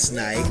last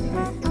night,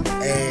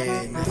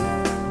 and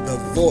The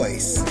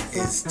Voice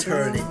is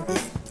turning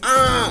it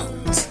out.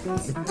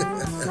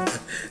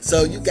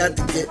 So you got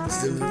to get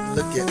to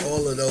look at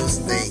all of those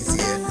things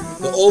here.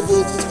 The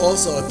Oval is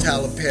also a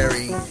Tyler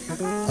Perry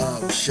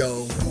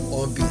show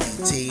on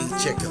BET.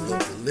 Check your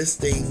local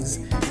listings.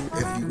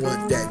 If you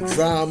want that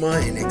drama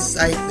and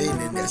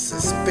excitement and that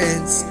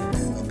suspense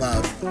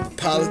about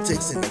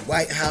politics in the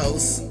White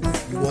House,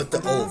 you want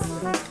the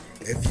Oval.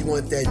 If you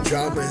want that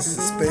drama and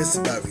suspense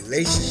about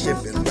relationship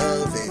and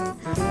love and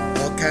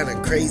all kind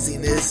of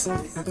craziness,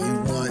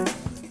 you want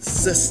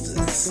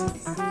Sisters.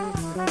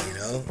 You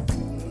know?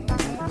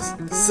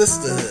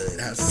 Sisterhood.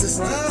 How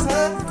sisters,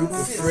 group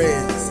of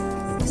friends,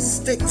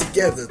 stick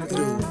together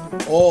through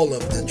all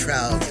of the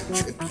trials and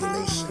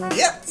tribulations.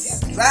 Yep.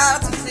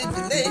 Trials and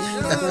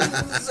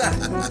tribulations.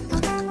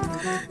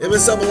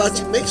 MSL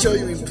Malachi, make sure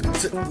you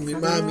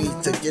remind me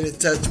to get in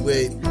touch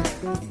with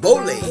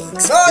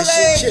Bowlegs Fish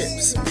and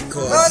Chips,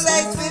 because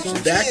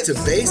Back to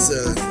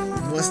Besa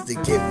wants to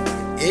get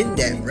in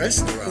that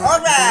restaurant.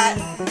 Alright.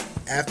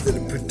 After the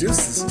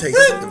producers taste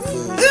the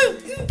food,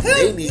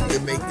 they need to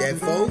make that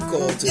phone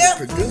call to the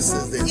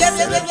producers and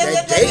set up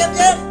that date. And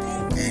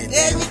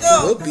There you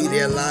go. we'll be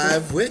there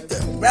live with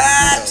them.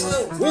 Right.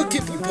 So we'll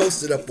keep you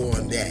posted up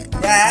on that.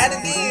 Right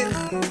again.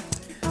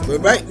 But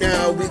right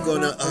now, we're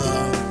gonna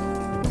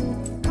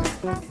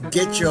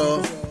get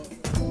y'all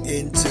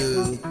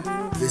into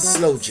the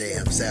slow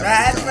jams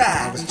after dark.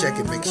 I was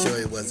checking, make sure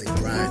it wasn't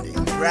grinding.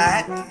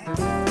 Right.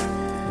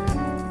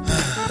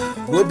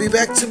 We'll be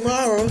back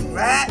tomorrow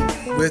Right.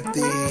 with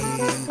the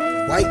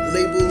White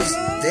Labels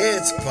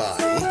Dance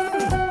Party.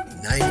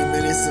 90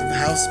 minutes of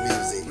house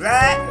music.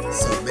 Right.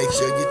 So make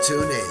sure you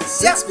tune in.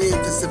 6 p.m.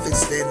 Pacific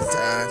Standard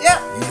Time.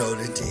 Yep. You know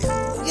the deal.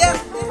 Yep.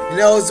 You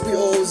know, as we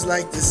always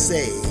like to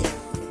say,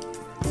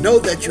 know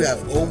that you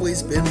have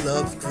always been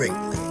loved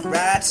greatly.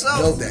 Right. So.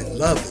 Know that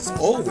love is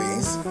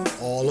always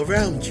all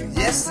around you.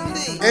 Yes,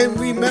 indeed. And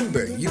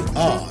remember, you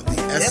are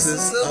the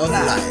essence of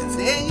life.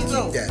 There you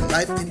go. Keep that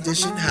life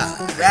condition high.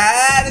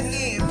 Right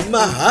again.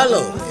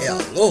 Mahalo e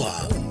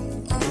aloha.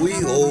 We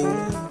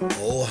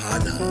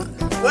ohana.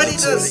 What he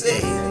Until just the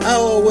say? end, I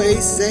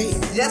always say,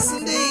 Yes,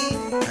 indeed.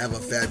 have a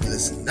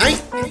fabulous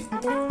night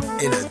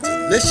and a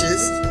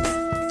delicious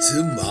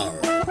tomorrow.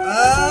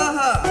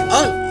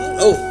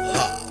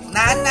 Aloha.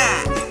 Nah.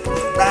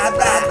 Bye.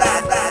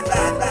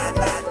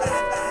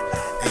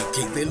 And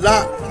keep it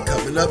locked.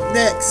 Coming up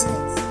next,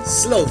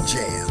 Slow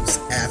Jams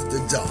After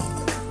Dark.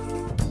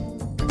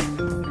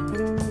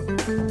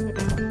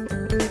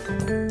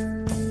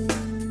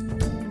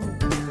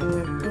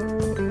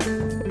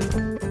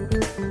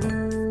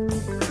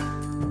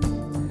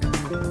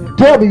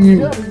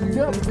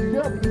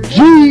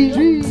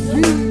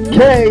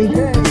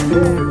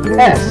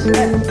 WGKS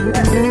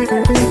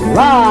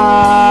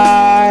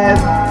live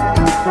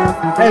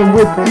and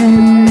with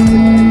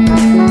the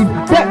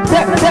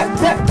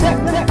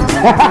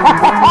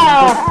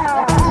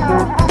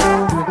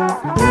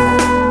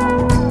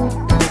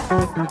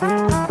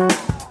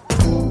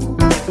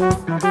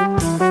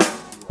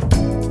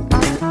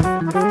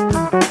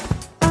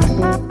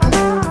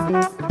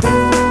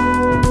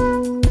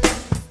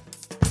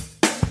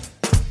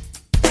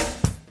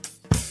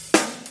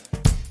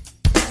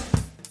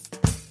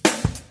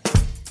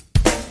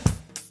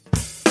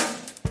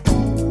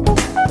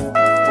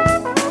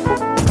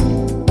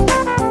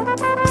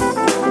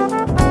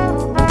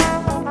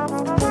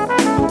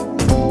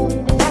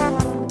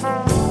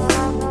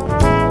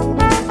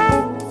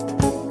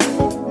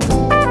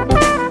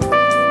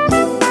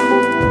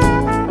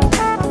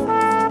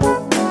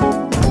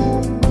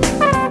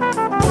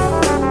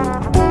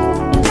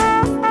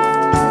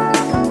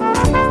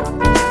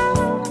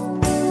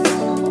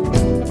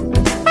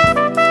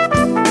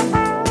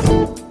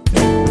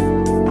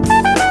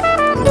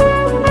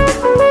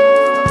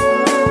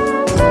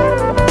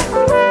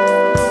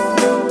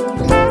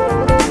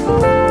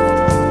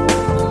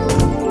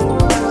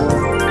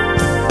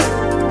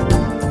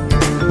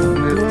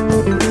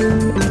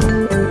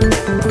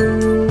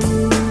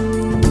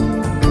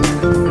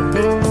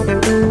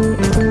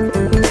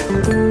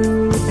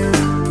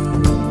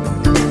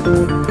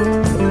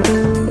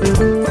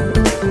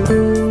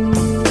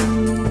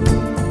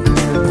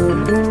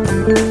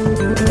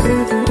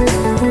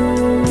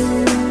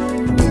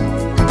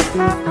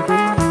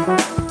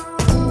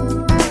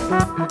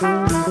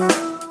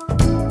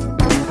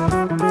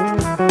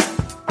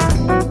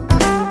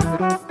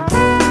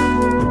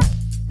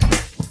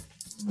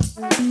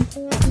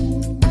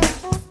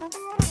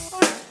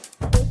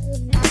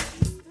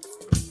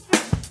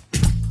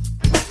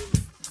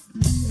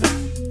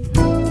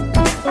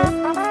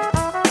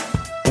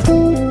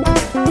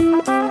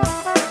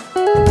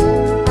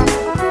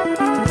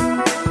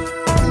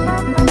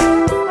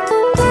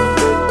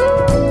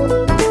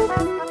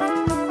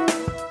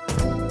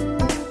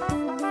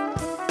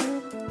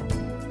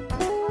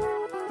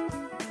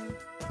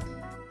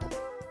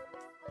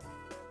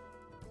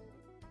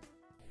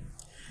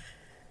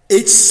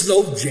It's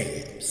Slow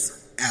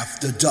Jams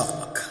After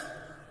Dark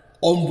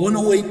on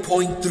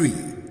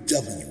 108.3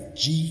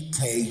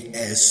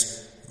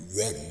 WGKS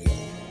Radio.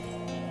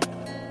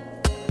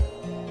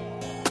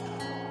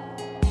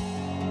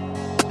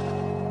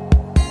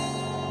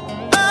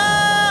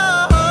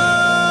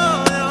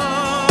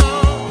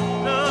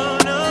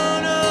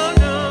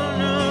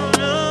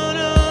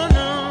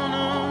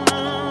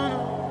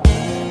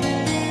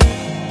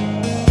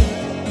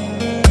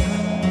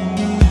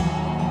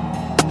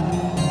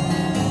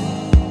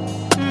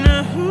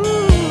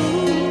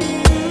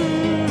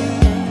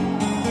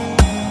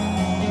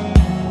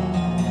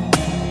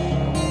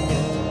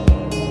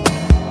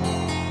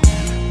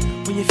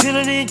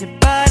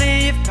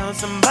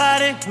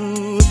 Somebody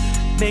who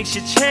makes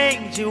you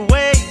change your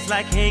ways,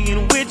 like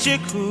hanging with your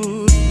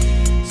crew.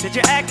 Said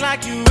you act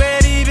like you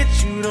ready, but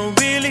you don't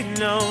really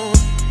know.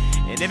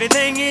 And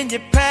everything in your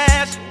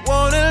past, you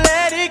wanna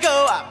let it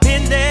go. I've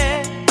been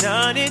there,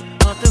 done it,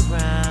 on the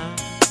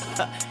ground.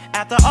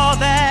 After all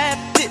that,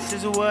 this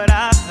is what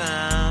I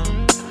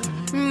found.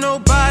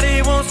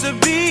 Nobody wants to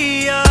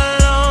be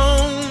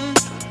alone.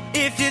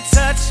 If you're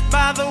touched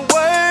by the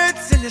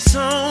words in the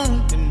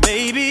song, then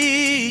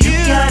maybe you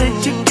got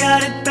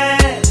it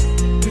bad.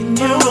 When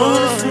you're on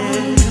the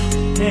phone,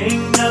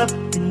 hang up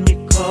and you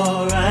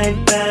call right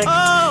back.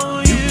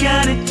 Oh, you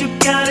got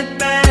it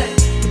bad.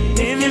 And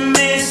if you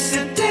miss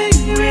a day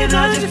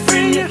without your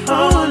friend, your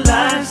whole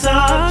life's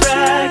off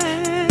track.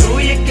 Know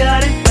you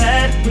got it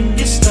bad when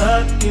you're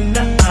stuck in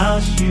the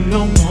house, you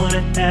don't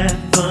wanna have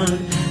fun.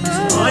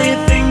 So all you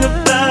think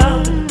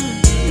about,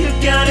 you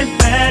got it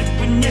bad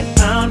when you're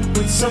out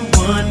with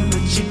someone,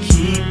 but you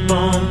keep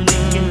on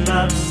thinking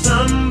about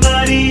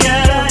somebody else.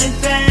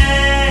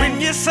 When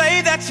you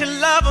say that you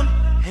love them,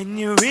 and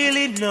you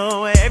really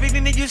know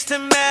everything that used to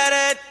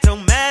matter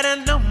don't matter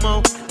no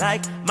more.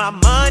 Like my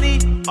money,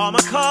 all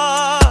my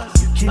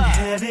cars, you can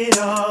have it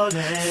all.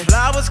 And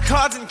flowers,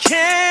 cards, and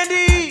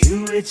candy,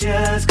 you it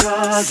just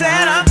cause.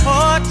 Said I'm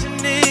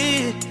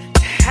fortunate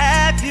to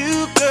have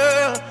you,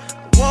 girl.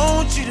 I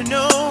want you to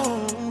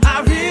know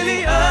I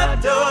really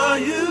adore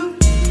you.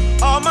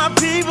 All my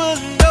people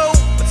know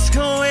what's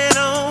going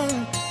on.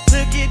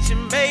 Look at your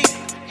mate,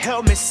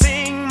 help me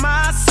sing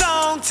my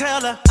song.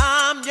 Tell her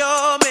I'm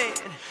your man,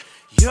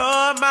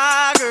 you're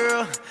my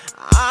girl.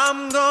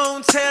 I'm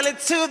gonna tell it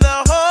to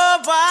the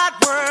whole wide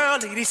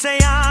world. Ladies say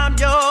I'm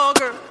your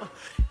girl,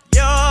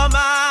 you're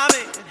my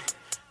man.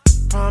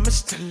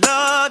 Promise to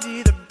love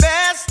you the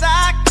best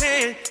I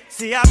can.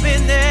 See, I've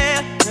been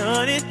there,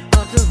 done it,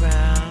 up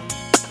around.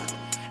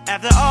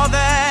 After all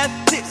that,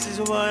 this is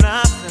what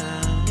I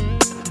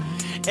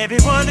found. Every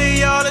one of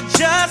y'all are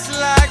just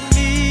like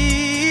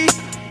me.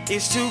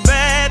 It's too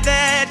bad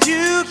that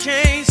you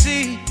can't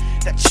see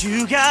that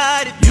you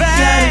got it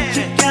bad.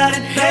 You got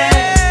it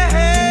bad.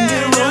 When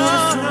you're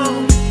on the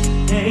phone,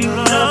 hang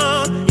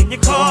up and you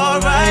call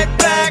right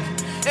back.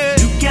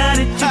 You got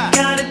it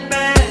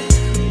bad.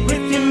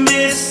 When you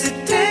miss a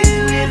day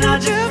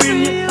without your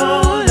friend, your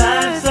whole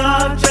life's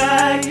off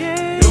track.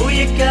 Know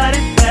you got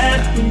it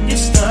bad when you're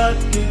stuck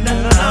in the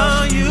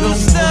house. You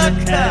don't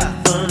wanna have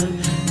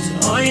fun.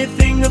 So all you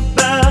think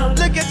about,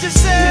 look at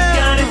yourself. You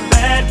got it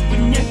bad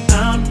when you're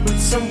out with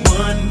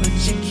someone, but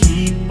you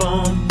keep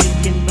on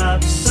thinking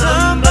about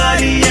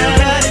somebody else. You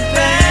got it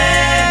bad.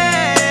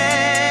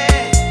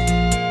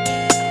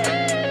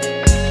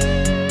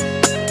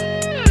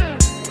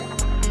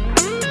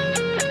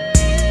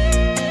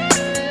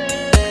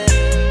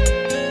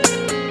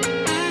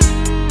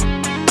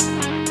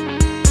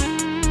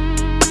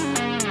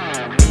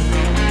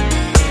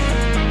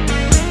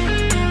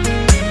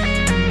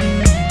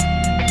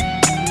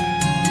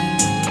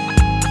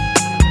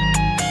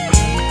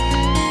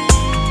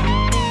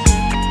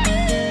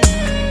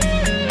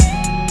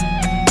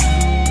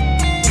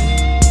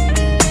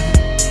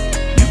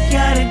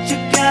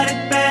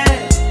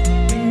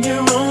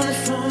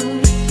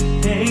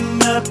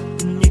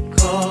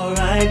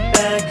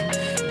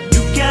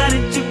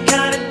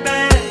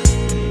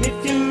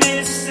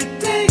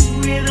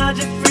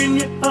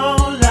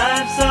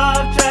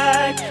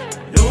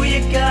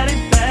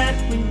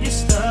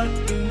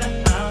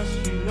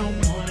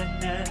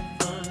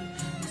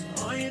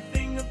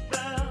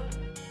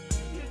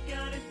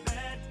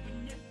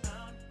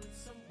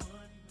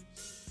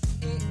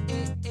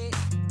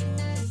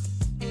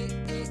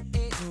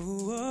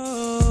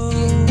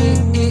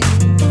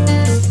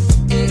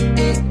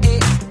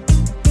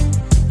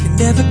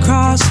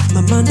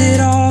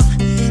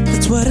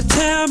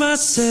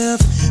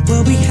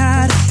 What we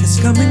had is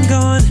come and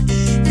gone.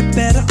 You're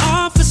better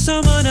off with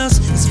someone else.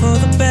 It's for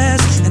the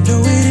best, I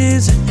know it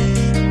is.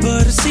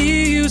 But I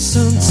see you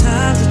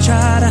sometimes, I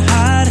try to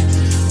hide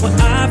what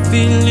I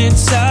feel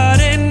inside.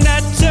 And I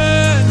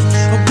turn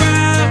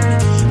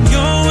around,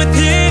 you're with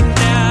him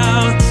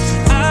now.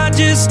 I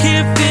just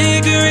can't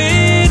figure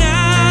it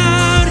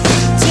out.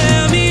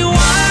 Tell me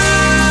why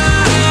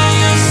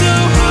you're so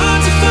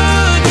hard to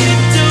forget.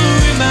 Don't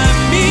remind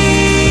me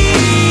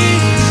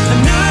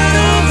I'm not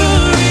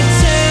over it.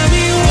 Tell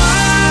me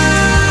why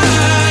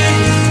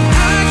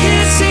I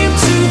can't seem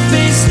to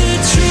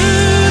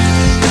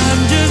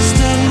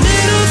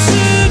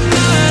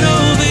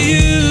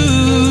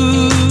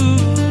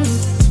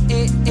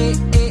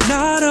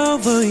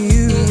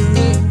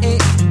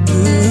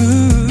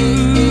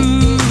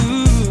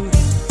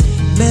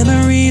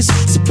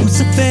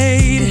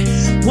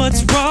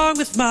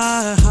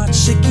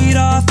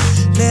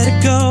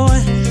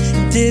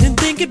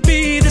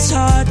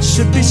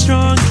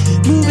strong,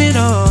 moving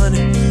on.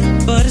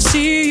 But I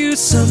see you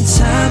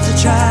sometimes, I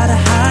try to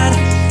hide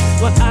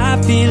what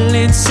I feel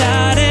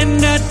inside,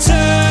 and I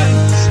turn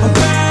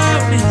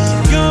around and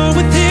go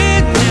with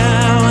it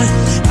now.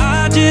 I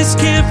just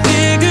can't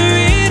figure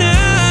it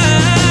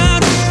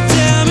out.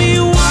 Tell me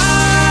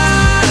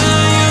why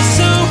you're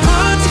so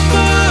hard to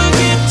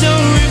forget.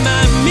 Don't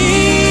remind me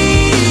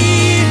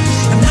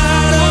I'm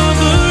not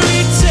over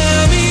it.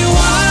 Tell me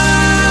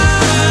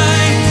why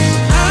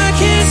I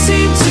can't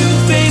seem to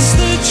face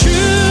the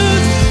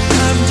truth.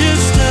 I'm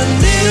just a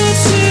little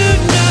too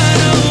not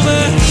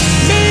over.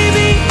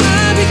 Maybe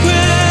I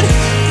regret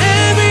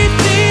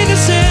everything I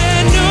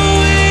said. No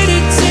way to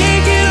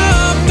take it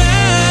all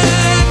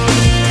back.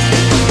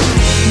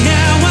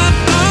 Now I'm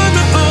on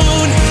my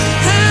own.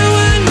 How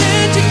I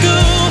let you go,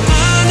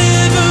 I'll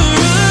never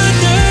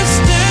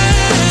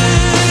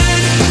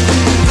understand.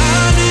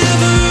 I'll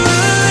never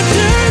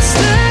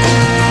understand.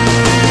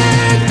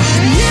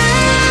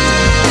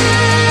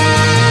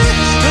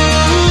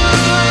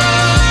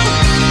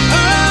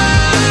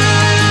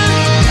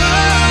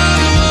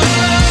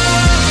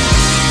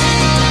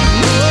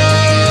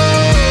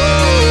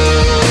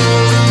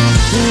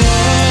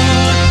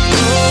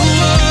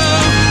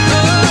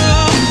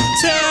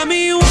 Tell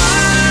me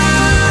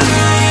why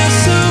you're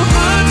so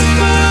hard to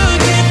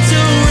forget.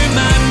 Don't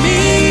remind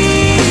me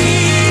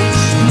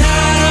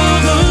not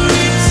over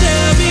it.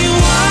 Tell me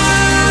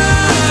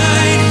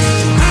why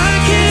I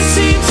can't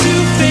seem to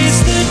face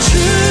the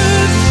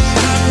truth.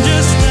 I'm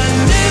just a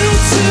little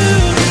too.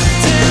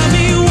 Tell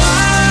me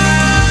why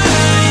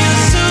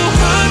you're so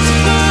hard to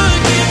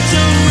forget.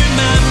 Don't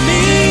remind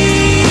me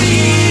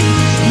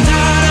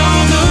not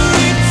over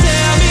it.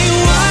 Tell me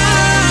why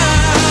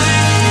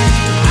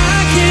I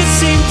can't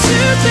seem to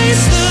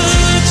face the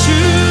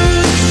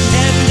truth,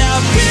 and I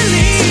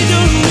really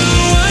don't know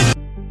what.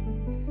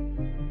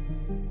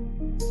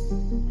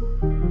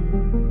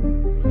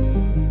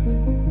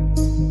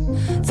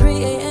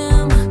 3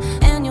 a.m.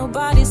 and your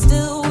body's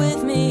still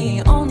with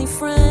me. Only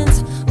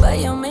friends, but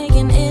you're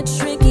making it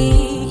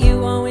tricky.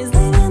 You always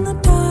live in the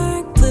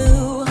dark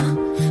blue,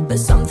 but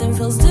something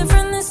feels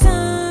different this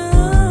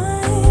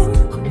time.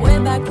 Way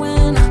back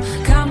when,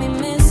 caught me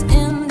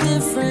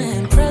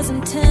indifferent.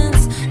 Present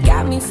tense,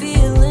 got me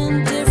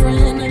feeling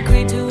different.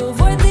 Agreed to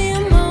avoid the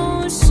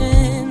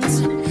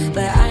emotions,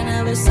 but I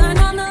never signed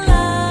on the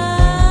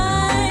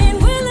line.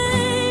 We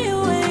lay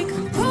awake,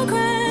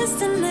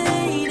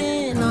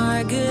 procrastinating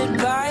our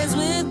goodbyes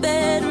with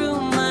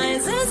bedroom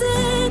eyes. Is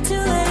it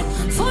too late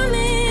for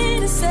me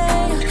to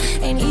say?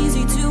 Ain't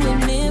easy to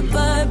admit,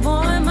 but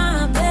boy,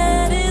 my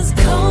bed is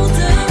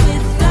colder.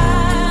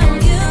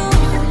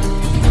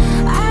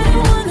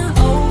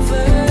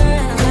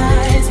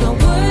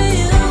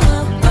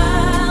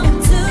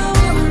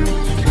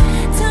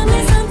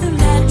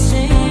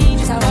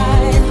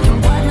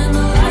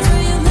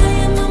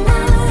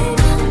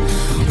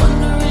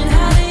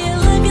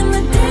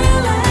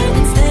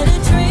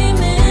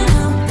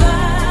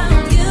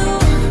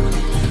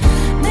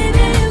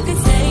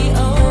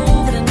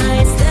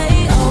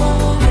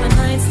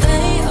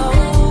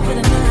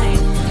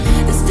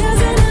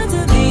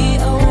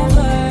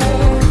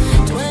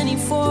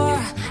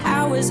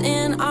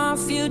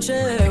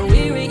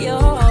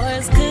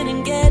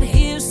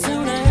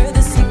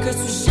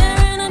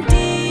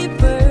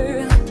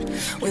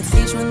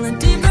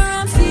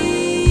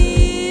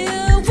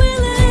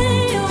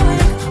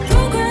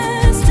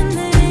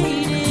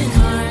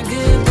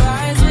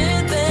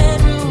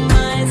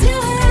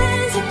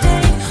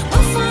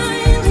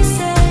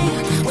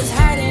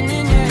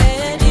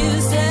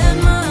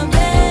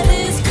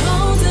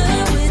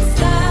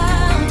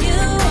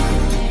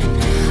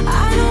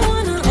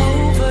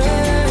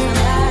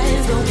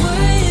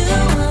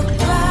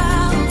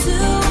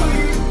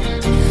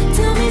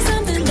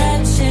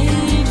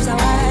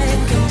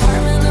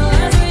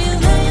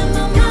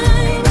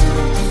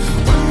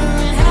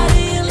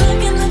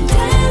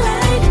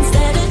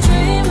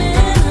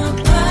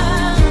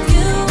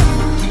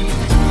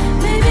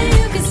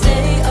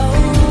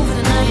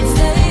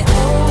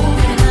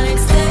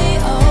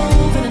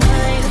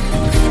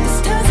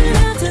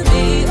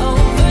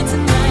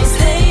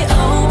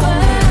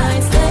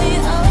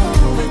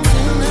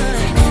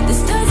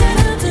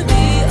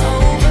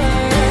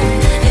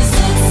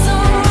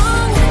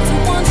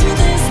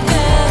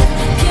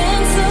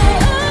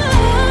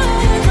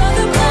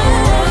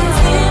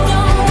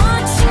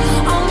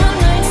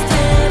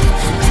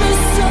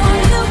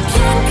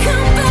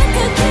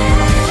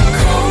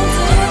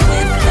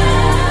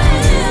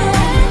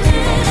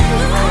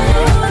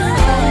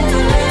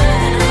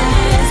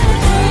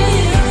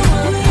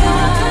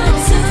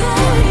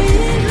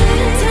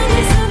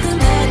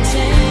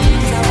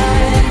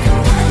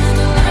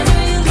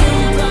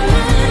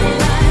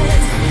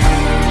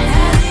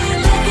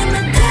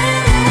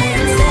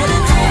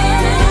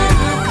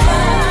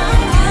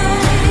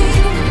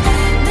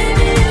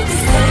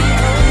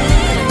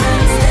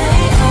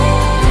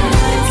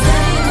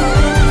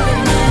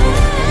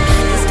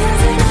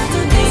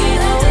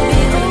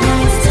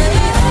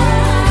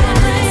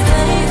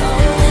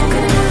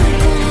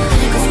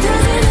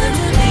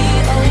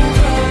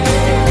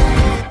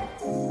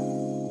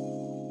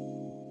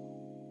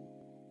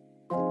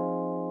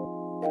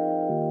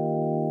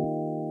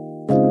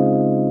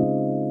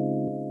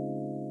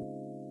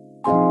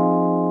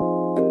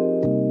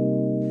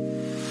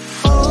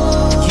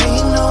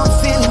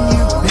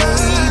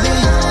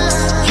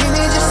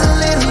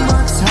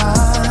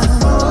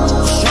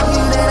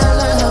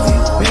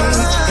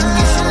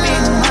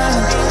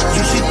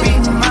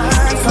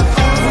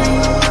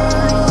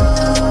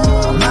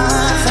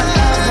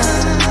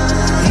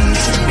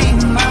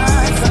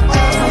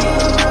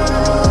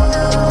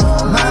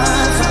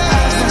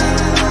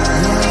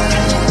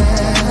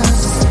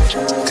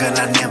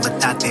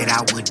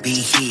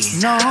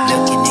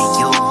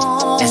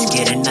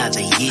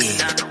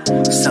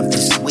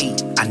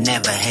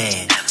 never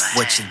had.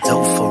 What you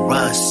do for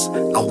us,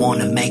 I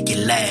wanna make it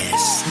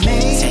last.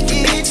 Take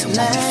it back to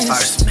when we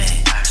first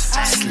met.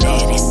 Slid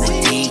in the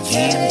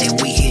DM, then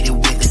we hit it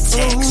with a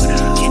text.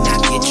 Can I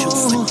get you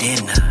for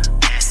dinner?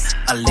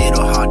 A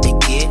little hard to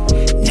get,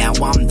 now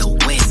I'm the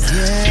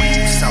winner.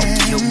 So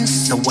cute,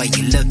 the way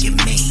you look at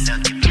me.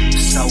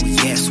 So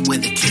yes,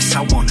 with a kiss I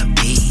wanna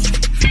be.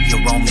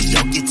 You're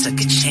Romeo, you took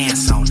a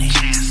chance on it.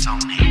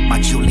 My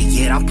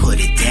Juliet, I put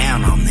it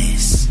down on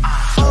this.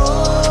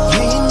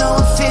 Yeah, you know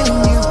I'm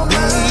feeling you,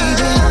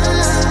 baby.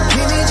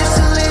 Give me just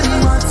a little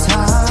more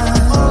time.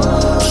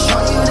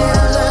 Show you that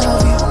I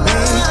love you,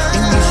 baby.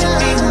 And you should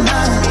be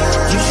mine.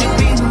 You should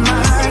be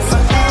mine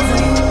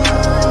forever.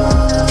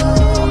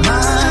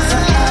 Mine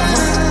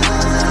forever.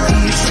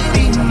 You should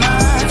be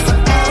mine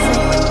forever.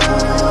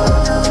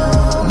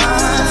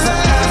 Mine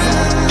forever.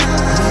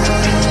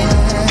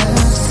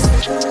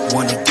 Yes.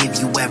 Wanna give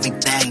you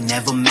everything,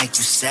 never make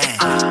you sad.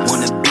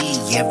 Wanna be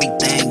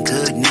everything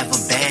good, never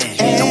bad.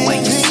 The way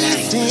you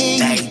say,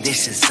 babe,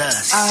 this is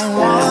us. The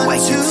way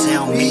you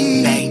tell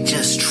me, babe,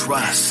 just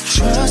trust.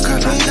 Girl, I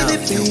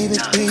love you.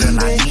 Girl,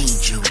 I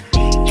need you.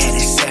 And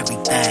it's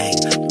everything,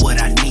 what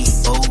I need,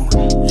 boo.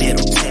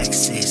 Little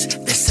texts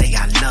that say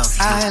I love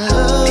you.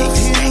 Big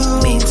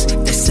statements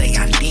that say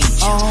I need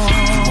you.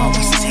 You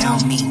always tell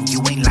me you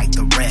ain't like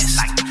the rest.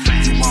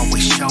 You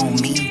always show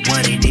me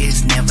what it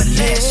is, never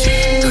less.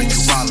 Girl, you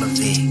all of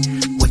it.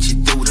 What you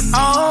do to me.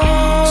 So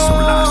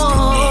lost in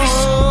this.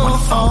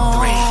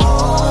 104.3.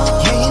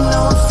 Yeah, you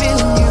know I'm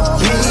feeling you,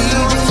 baby.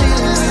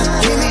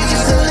 Give me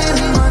just a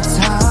little more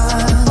time.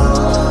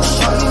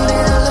 Show you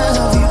that I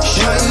love you.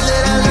 Show you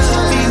that I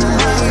love you.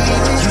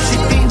 You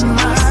should be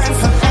mine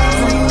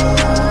forever.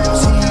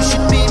 So you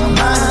should be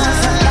mine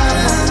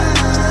forever.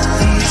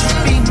 You should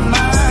be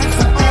mine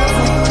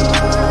forever.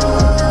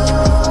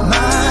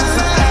 Mine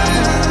forever.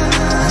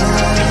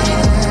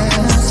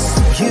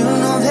 Yes. You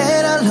know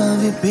that I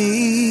love you,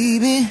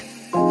 baby.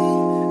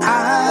 I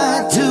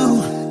do.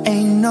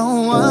 Ain't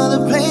no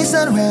other place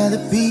I'd rather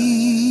be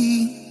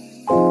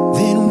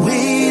than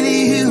with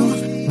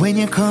you. When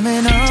you're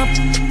coming up,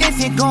 if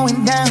you're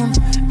going down,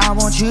 I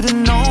want you to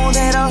know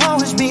that I'll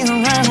always be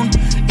around.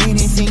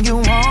 Anything you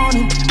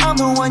wanted, I'm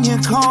the one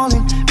you're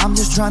calling. I'm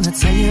just trying to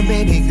tell you,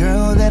 baby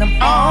girl, that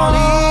I'm all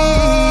in.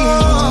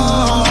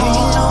 Yeah,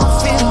 you know I'm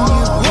feeling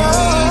you,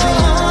 baby.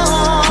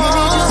 Give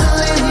me just a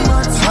little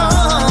more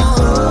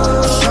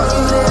time. Show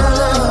you that I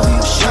love you.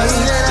 Show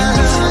you that I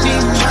love you.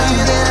 Show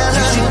you that I love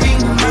you. You should be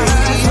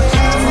mine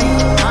forever.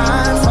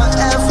 Mine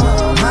forever.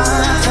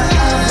 Mine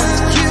forever.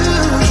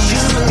 You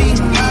should be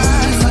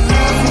mine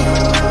forever.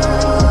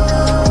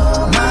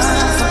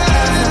 Mine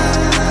forever.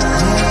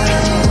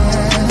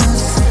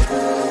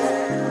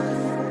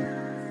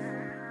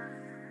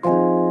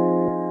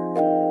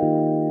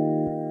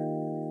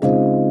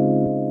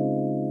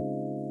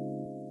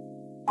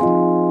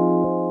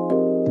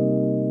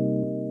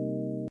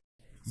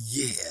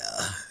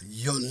 Yeah,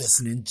 you're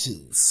listening to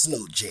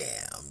Slow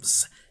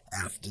Jams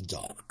After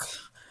Dark,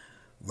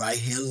 right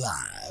here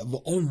live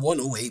on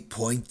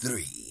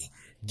 108.3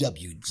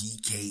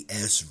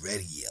 WGKS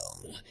Radio.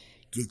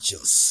 Get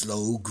your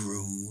slow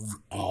groove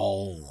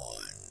on.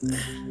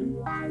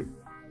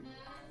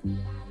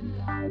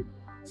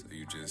 So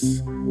you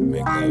just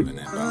make love in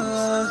that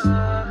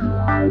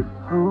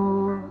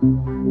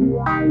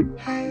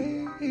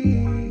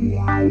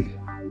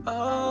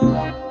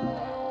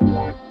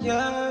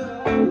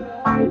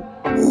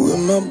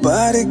When my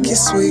body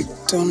gets weak,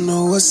 don't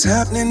know what's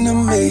happening to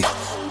me.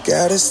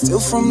 Gotta steal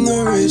from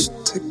the rich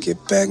to get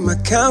back my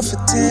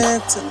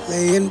confidence. To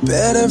lay in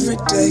bed every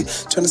day,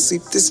 trying to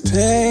sleep this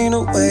pain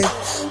away.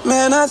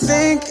 Man, I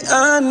think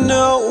I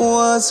know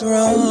what's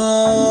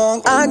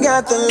wrong. I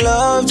got the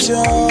love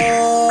charm.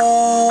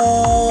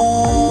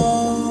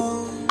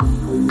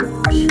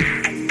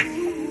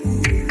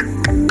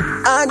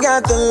 I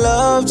got the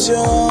love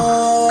charm.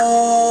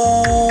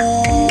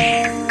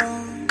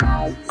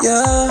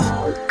 Yeah.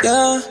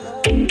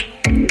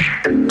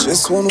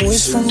 Just one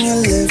wish from your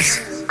lips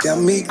got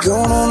me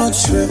going on a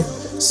trip.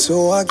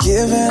 So I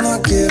give and I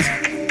give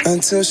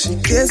until she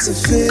gets it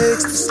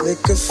fixed. This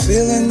liquor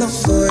filling the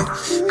void,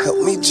 help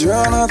me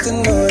drown out the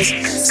noise.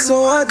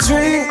 So I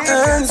drink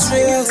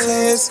until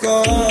it's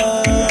gone.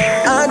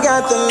 I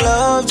got the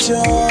love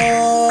charm.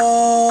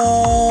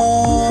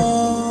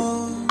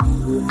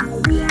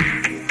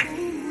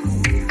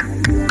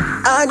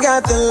 I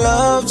got the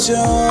love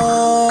charm.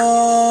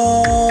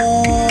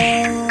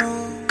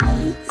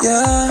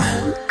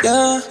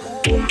 Yeah.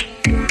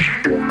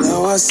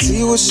 Now I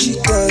see what she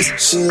does.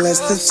 She lets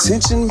the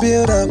tension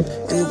build up,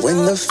 and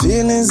when the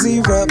feelings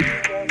erupt,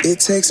 it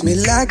takes me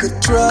like a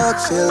drug.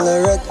 Feel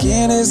her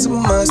again is a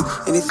must.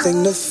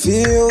 Anything to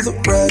feel the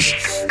rush.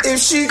 If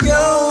she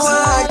go,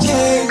 I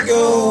can't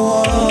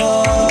go on.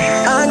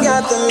 I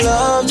got the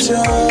love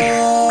charm.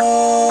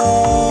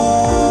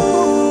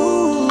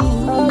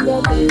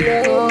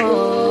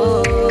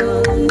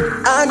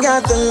 I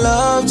got the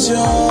love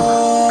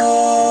charm.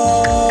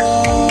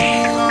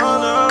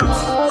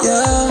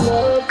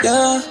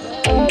 Yeah.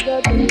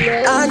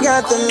 I got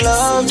got the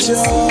love joy.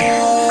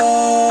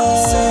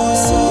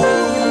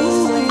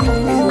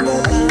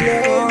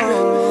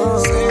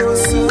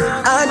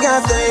 I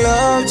got the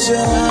love joy.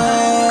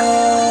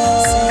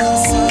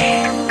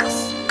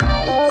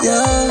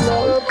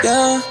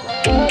 Yeah.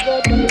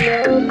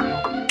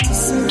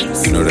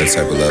 You know that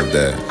type of love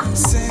that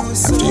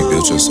after you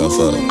build yourself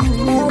up,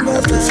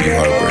 after a few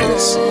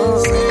heartbreaks,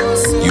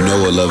 you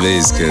know what love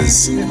is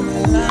because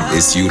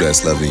it's you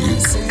that's loving you.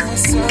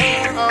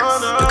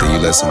 But then you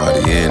let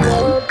somebody in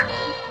and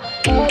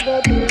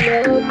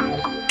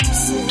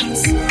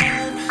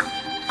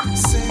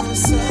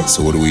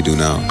so what do we do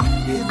now?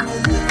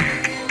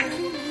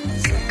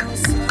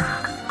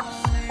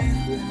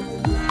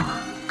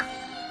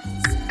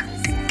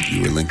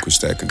 You relinquish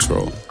that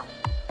control.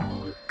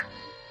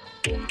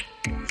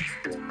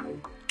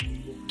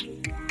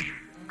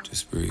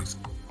 Just breathe.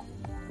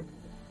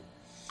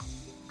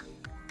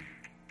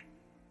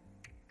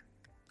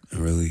 And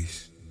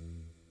release.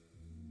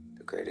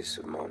 The greatest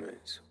of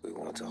moments we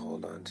want to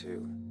hold on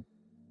to,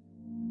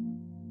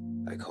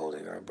 like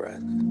holding our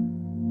breath.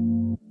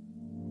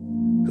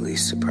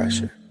 Release the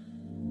pressure.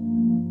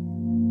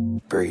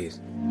 Breathe.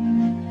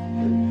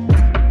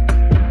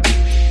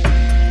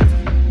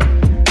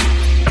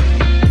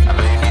 I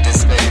know you need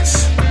this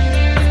space.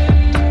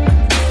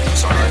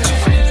 So I'll let you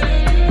breathe.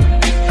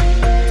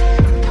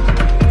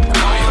 I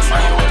know you'll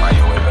find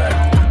your way back.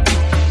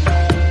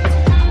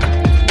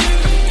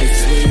 As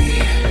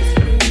we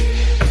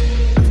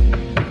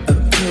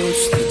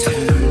approach the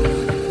town,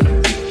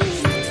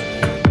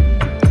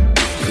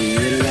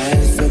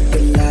 realize that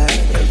the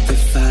light of the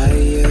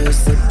fires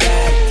that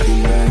we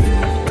burn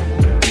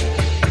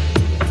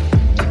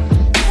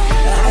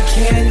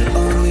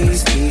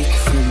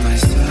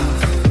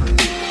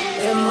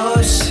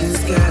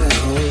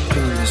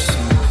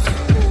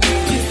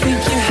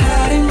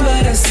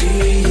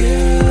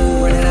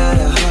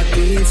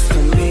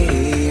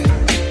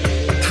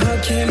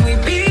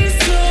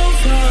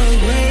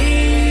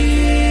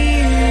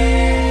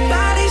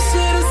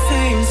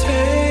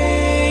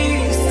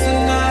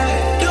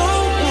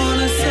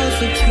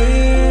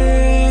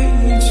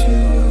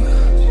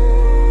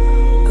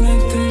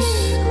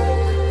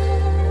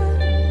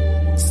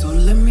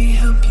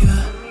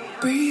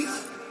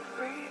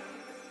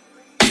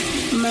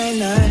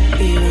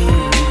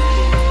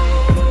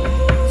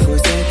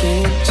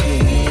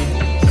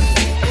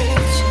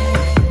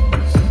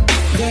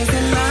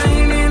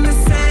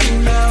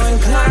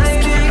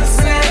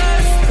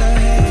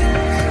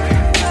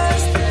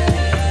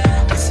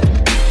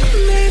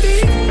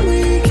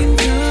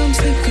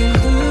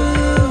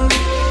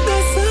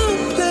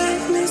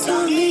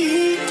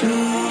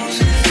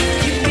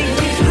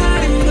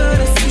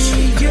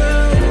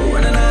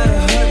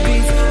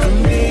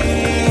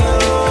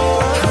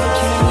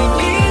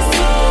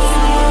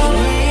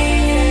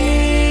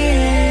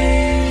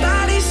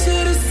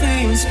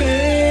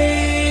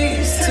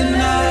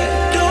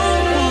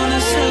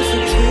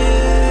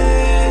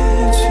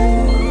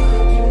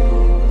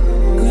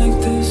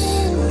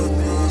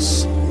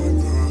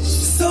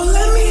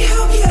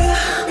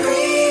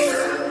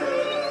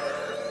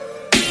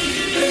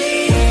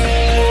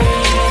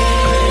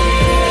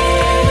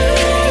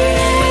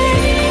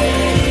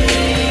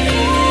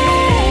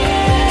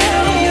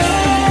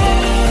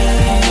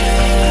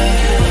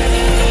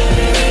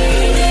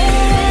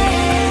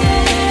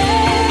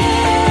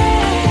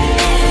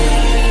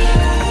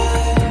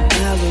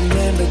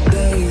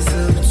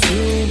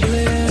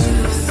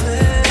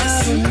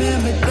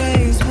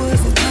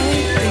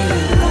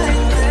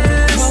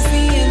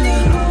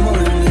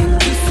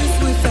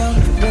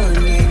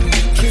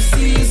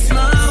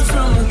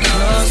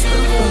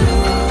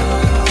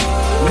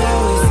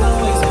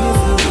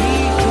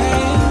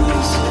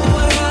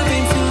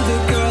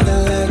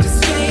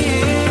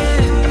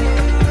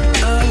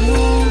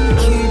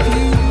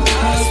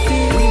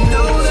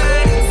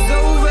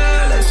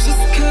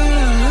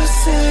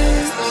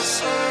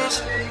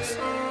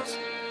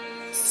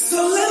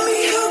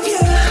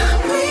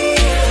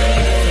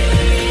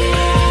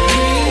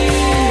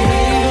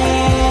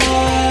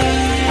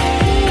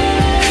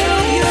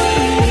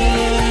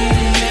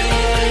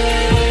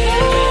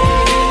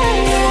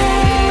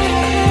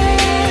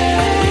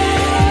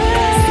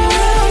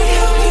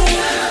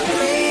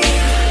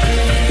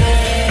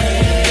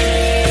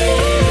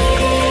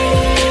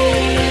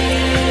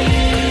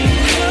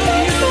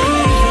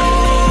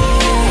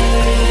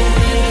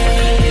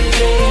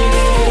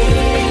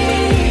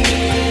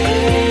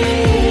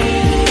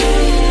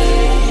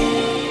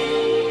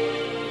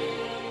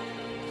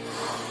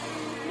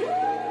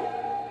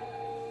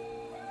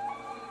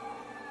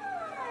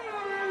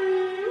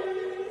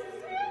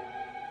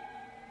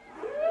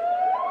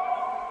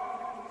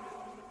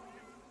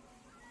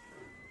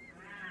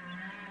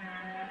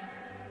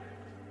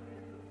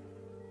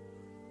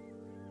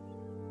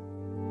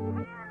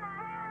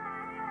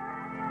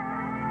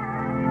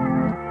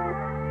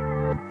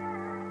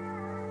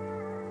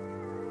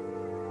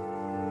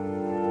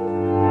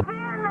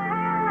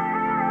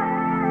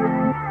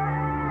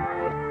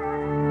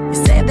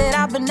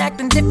I've been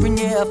acting different,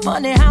 yeah.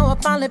 Funny how I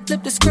finally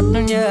flipped the script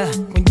on ya.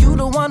 When you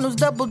the one who's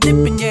double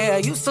dipping, yeah.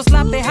 You so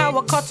sloppy how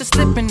I caught you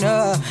slipping,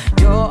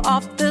 You're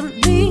off the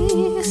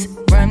lease,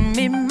 run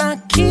me my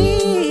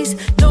keys.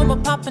 No more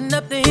popping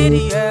up the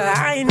hitty, yeah.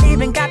 I ain't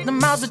even got the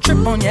miles to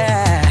trip on,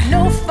 yeah.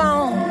 No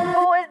phone,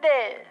 who is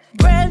this?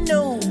 Brand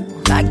new,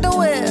 like the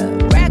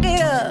whip, rack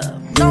it up,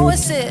 no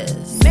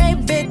assist. Hey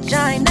bitch,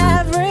 I ain't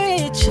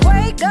average.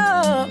 Wake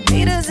up,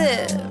 need a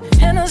zip.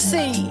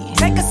 Hennessy,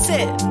 take a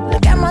sip.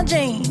 Look at my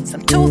jeans,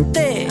 I'm too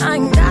thick. I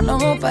ain't got no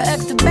room for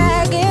extra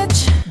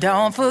baggage.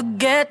 Don't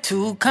forget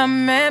to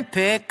come and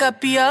pick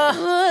up your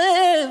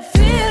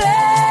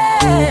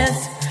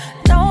feelings.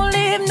 Don't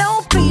leave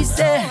no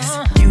pieces.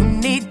 You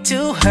need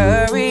to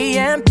hurry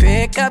and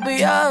pick up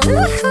your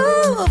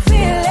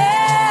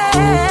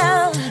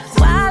feelings.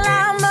 While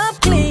I'm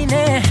up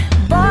cleaning,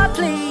 boy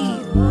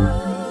please,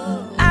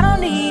 I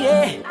don't need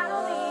it.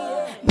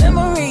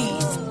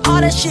 Memories, all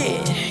that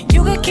shit,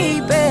 you can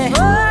keep it.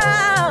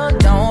 Oh,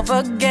 don't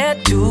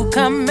forget to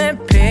come and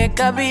pick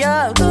up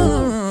your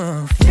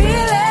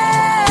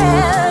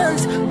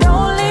feelings.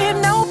 Don't leave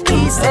no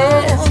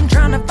pieces. I'm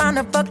trying to find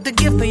a fuck to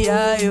give for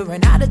ya. You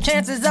ran out of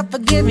chances of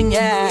forgiving ya.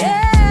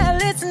 Yeah,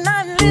 listen,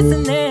 I'm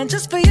listening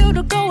just for you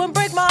to go and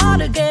break my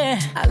heart again.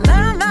 I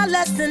learned my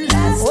lesson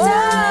last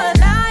time.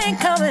 Now I ain't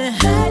coming.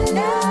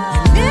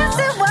 This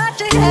is what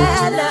you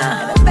had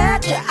now. And I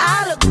bet you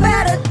I look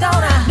better,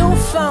 don't I? New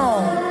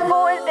phone,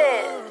 who is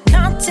this?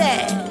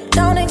 Contact,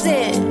 don't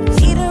exist.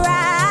 Either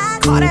I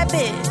call that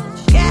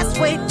bitch. Gas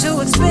way too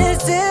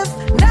expensive.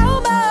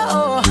 No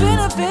more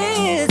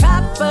benefits.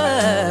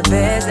 Proper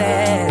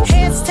visit.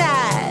 Hands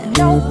tied,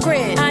 no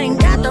grip. I ain't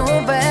got the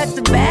room for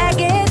extra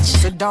baggage.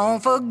 So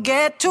don't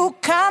forget to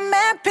come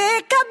and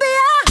pick up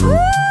your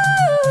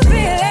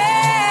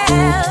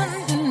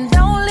feelings.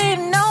 Don't leave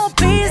no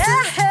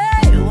pieces.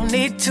 You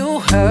need to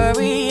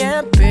hurry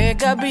and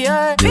pick up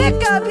your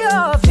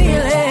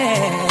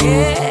feelings.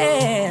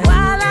 Yeah.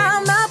 While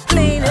I'm up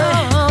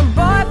cleaning,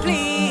 boy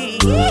please,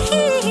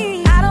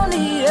 I don't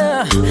need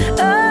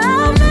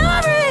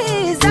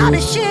memories, all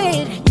the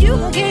shit you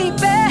can keep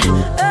it.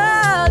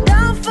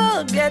 Don't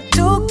forget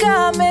to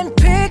come and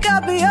pick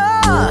up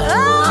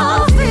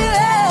your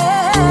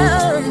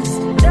feelings.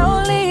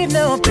 Don't leave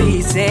no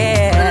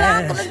pieces.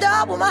 Knock on the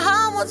door where my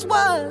heart once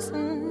was.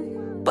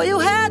 But you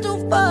had your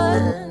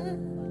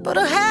fun, but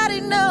I had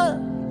enough.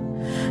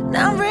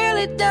 Now I'm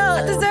really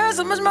done. I deserve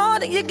so much more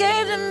than you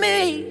gave to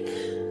me.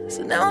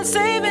 So now I'm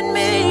saving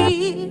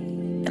me,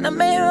 and I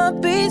made my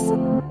peace,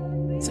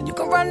 so you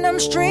can run them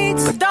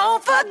streets. But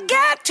don't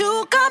forget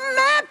to come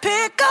and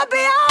pick up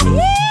your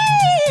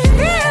feelings.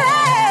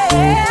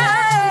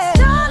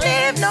 Don't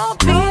leave no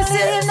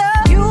pieces.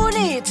 You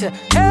need to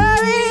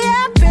hurry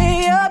and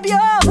pick up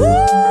your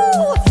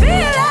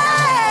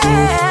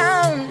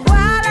feelings.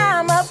 While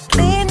I'm up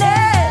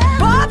cleaning,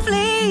 boy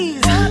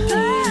please, I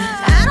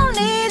don't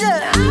need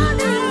it. All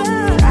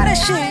that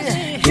shit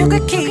you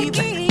could keep.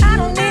 I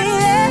don't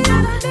need it.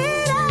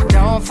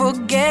 Don't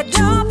forget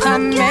to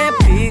come and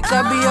pick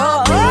up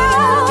your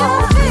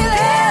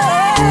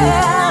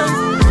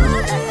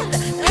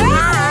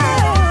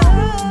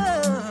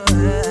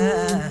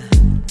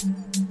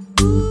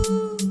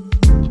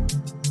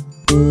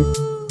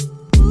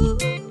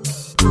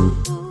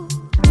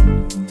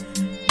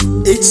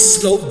It's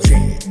Slow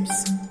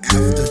Jams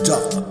After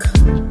Dark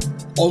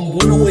on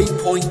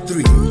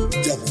 108.3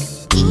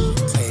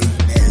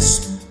 WGKS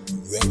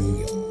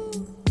Radio.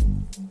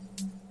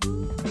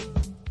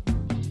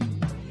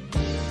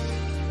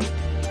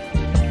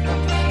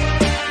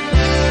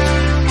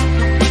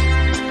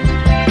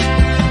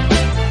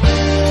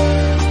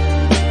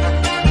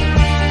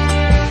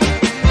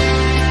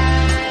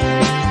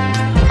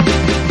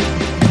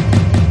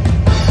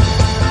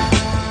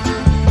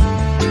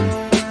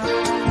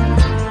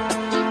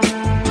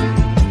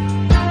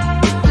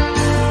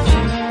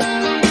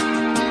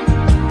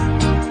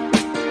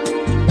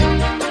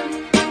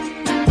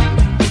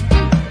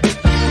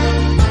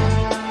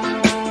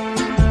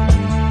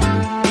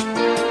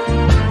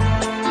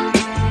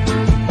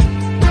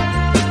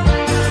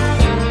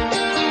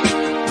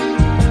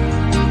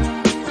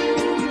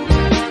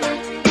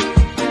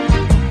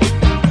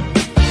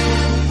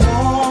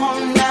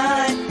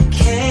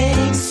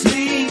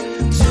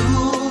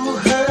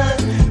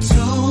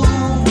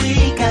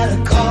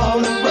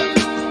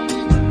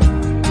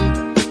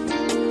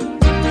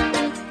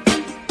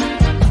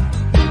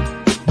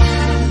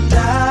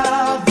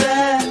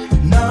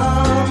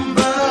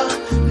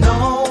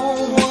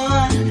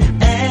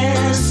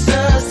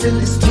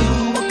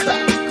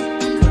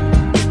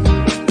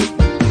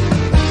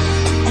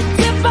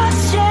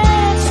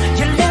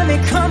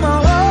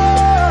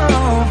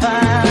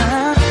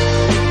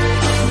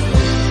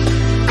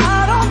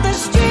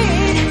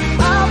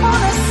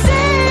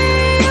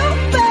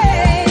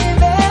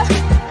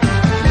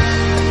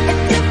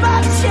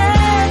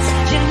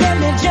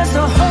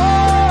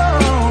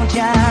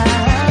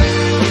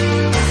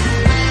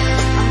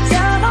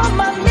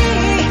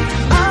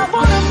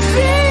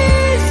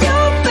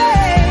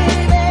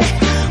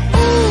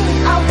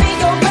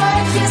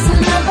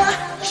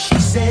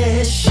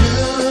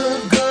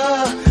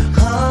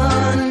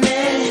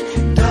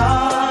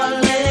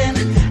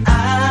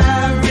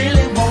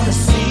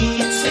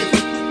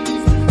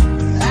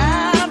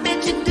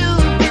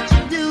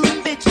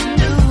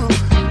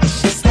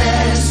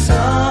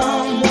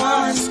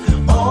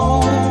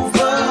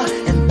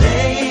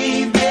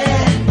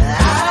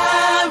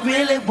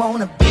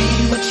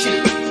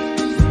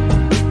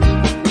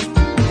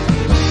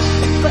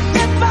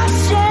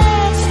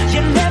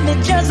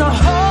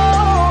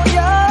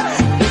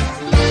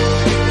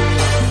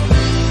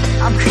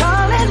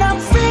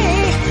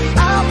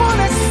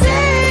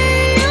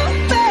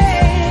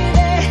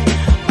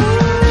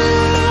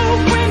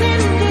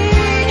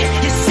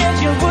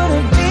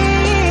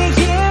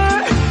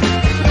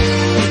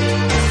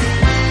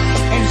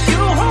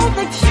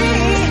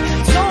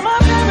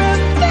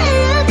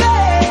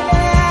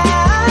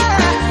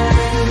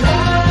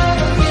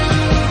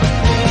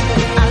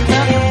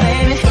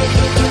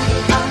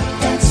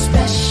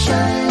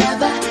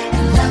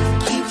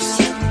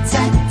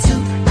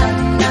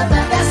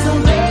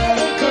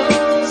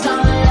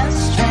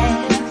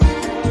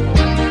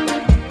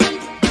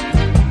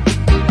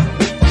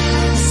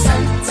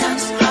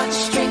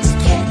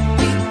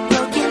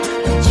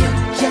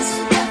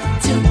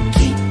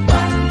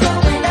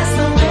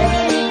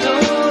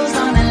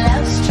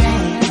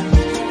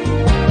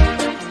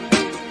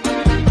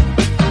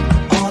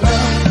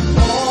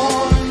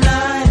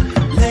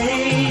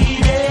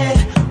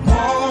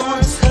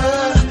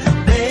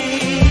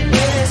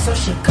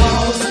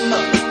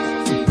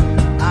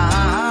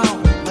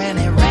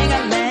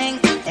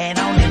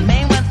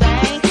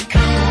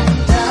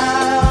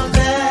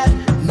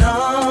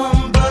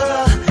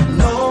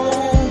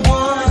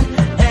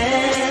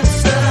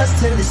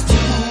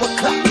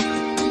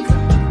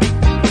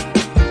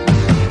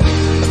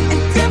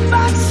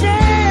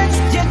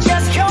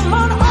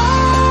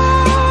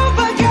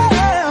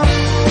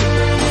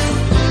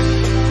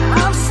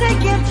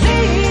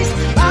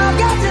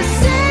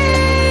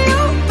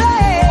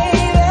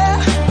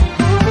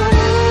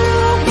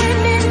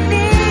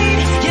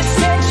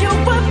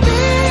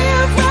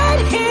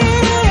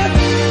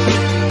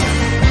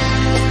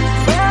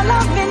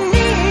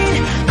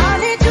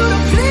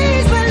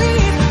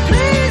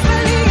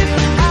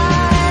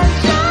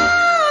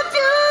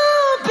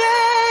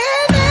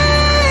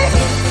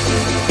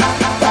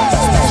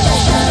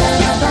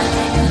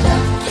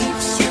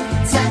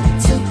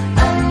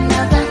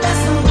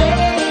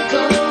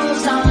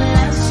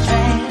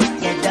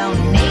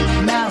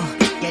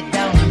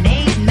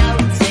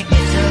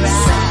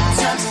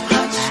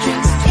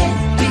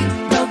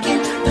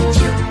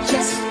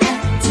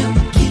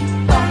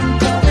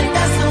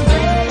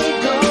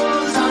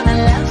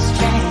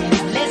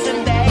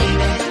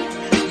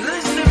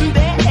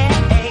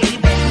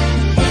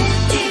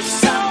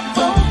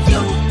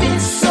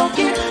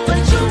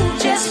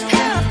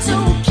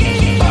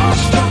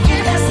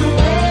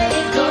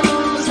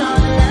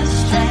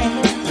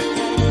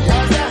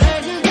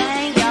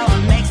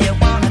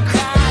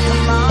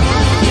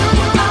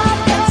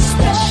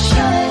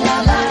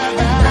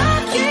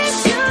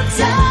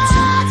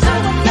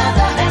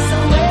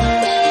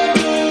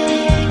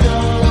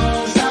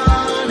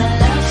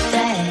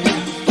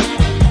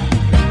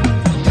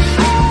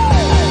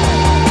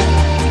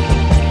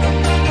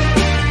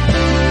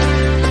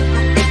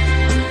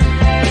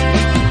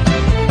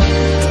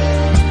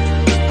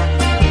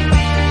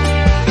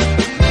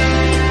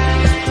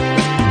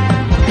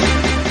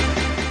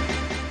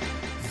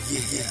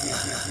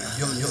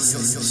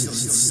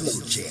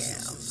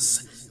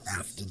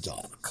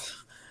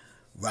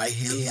 right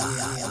here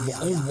live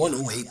on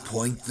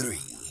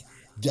 108.3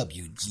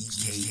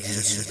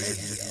 WGKS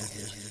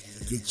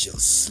Radio. Get your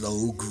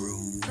slow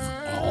groove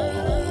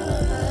on.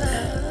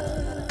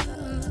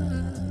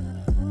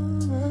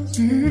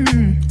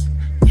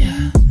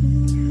 Yeah.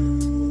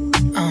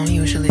 I don't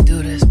usually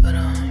do this, but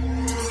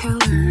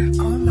Taylor,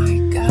 oh my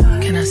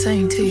God. Can I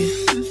sing to you?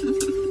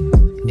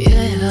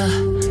 Yeah.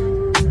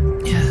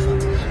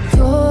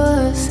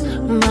 Yours,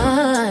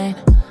 mine,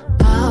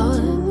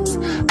 ours.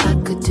 I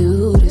could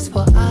do this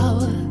for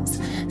hours.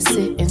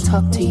 Sit and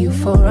talk to you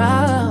for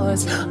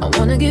hours. I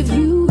wanna give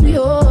you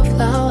your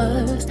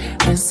flowers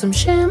and some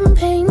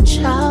champagne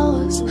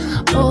showers,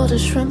 all the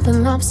shrimp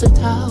and lobster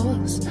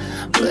towers.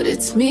 But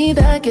it's me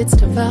that gets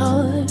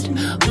devoured.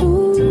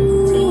 Ooh,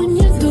 when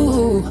you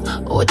do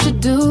what you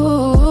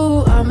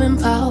do, I'm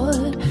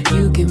empowered.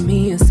 You give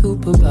me a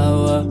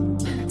superpower.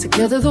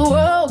 Together the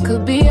world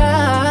could be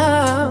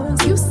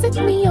ours. You sit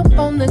me up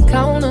on the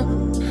counter.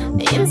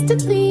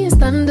 Instantly it's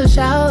thunder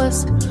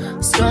showers,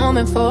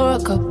 storming for a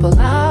couple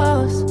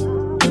hours.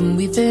 When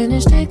we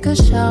finish, take a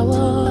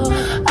shower.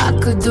 I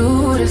could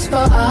do this for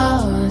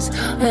hours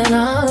and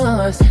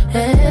hours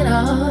and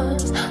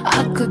hours.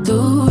 I could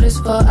do this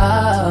for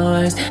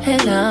hours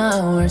and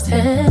hours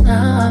and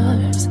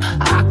hours.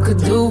 I could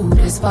do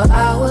this for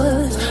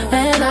hours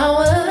and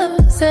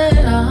hours and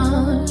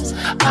hours.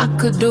 I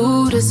could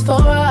do this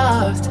for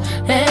hours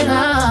and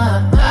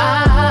hours.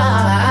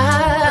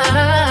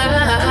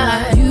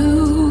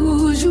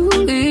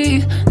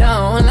 Usually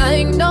don't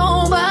like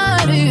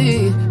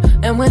nobody,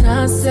 and when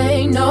I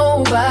say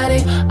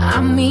nobody, I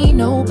mean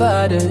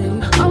nobody.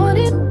 All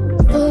it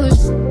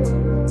push,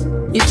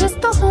 you're just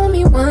a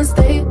homie once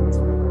they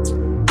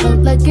felt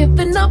like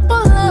giving up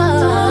on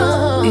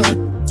love.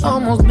 It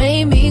almost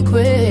made me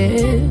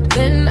quit.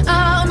 Then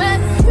I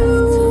met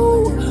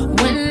you.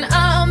 When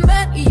I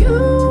met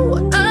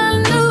you, I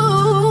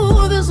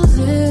knew this was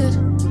it.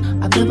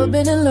 I've never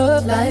been in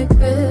love like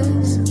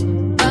this.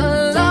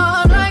 A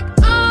love like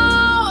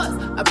ours.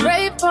 I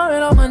prayed for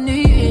it on my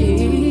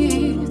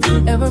knees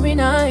every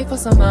night for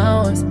some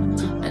hours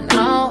and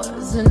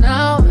hours and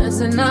hours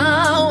and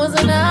hours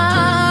and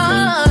hours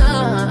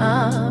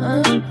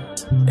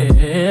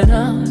and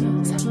hours.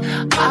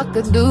 I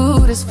could do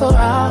this for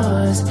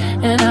hours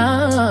and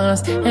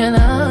hours and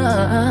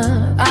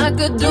hours. I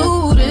could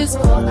do this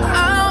for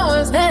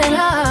hours and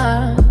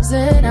hours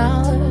and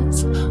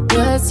hours.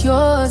 What's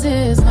yours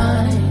is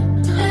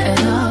mine and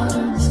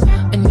ours,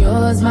 and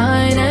yours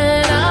mine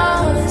and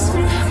ours.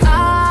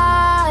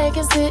 I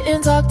can sit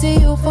and talk to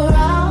you for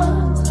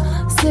hours,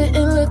 sit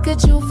and look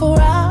at you for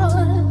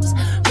hours,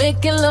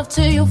 making love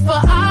to you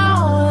for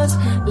hours,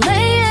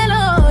 laying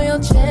on your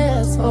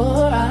chest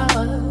for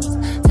hours,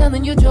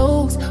 telling you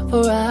jokes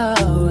for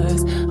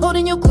hours,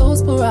 holding you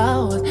close for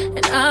hours,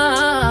 and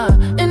hours.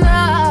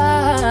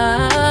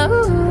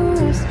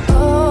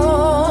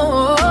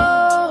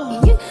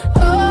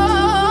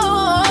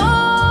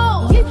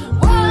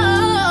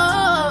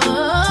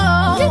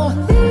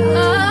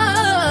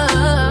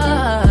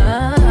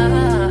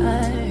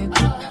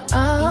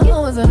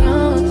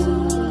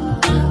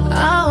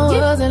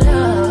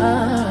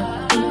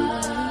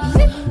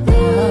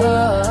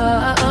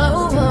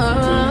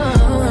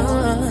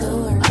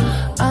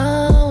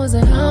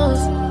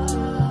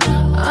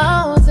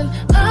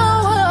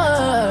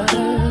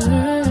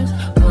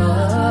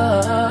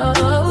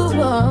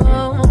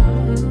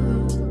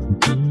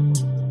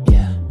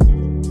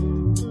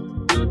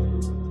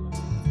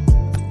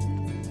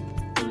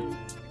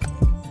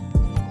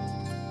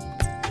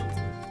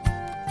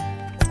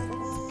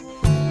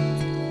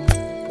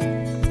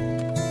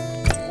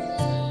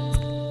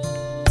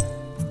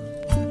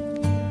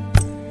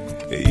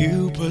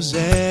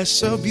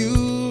 Possess a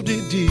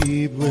beauty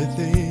deep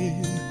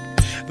within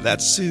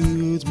that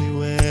soothes me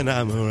when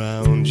I'm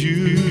around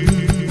you.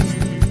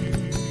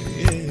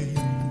 Yeah.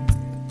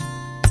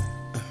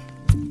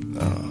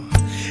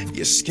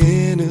 Your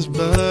skin is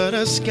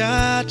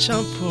butterscotch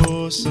on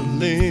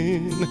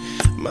porcelain.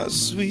 My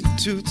sweet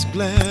tooth's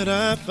glad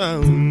I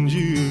found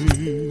you.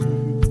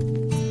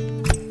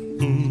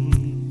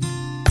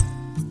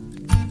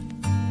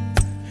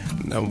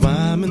 Now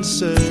I'm in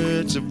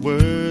search of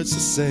words to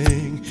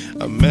sing,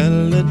 a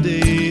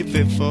melody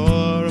fit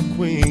for a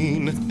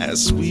queen,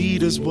 as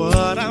sweet as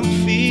what I'm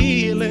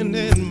feeling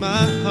in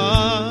my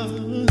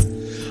heart.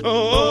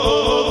 Oh,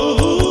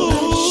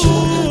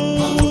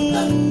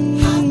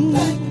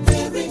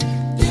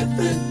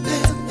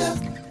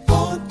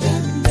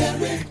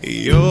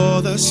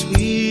 you're the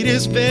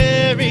sweetest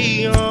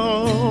berry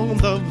on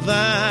the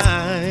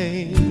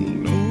vine.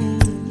 Ooh.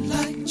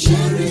 Like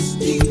cherries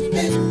deep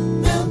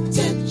in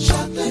melted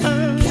chocolate,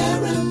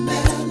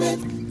 caramel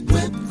and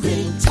whipped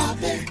cream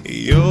topping.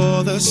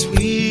 You're the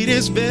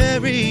sweetest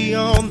berry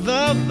on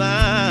the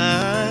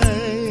vine.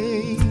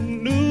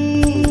 Ooh.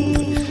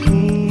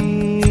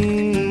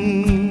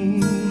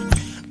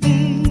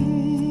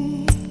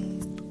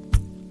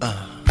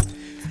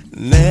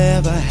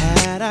 Never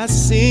had I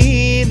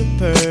seen a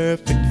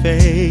perfect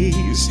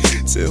face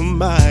till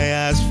my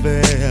eyes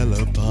fell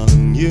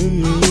upon you.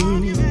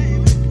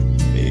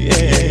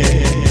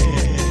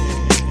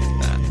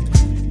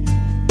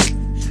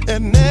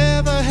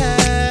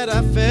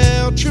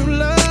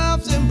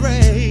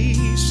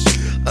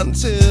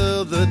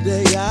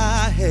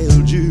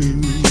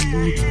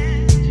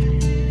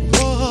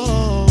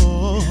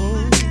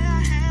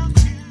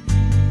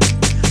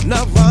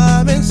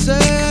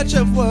 much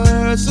of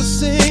words to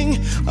sing,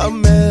 a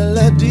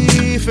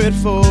melody fit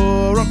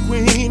for a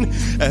queen,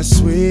 as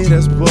sweet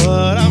as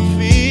what I'm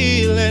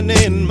feeling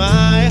in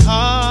my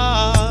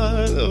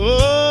heart.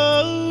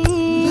 Oh,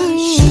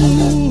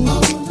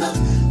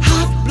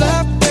 hot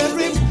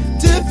blackberry,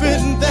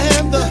 different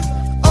than the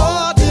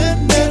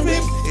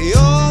ordinary.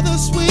 You're the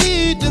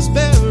sweetest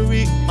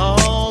berry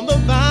on the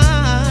vine.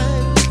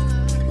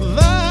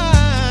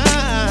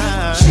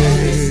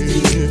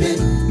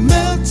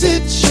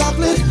 Melted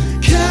chocolate,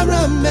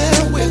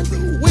 caramel with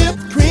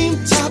whipped cream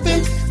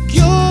topping.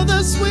 You're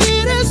the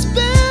sweetest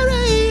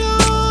berry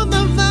on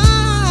the vine.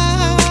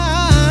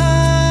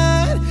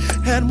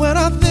 And when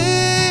I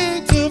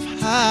think of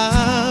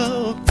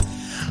how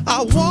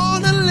I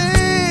wanna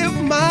live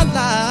my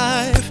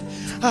life,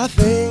 I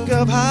think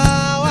of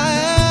how I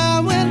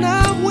am when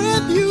I'm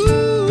with you.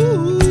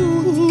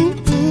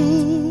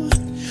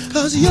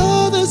 'Cause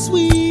you're the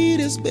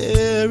sweetest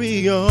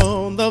berry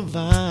on the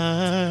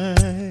vine.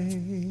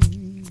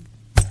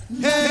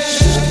 Hey,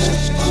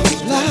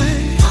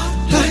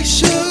 like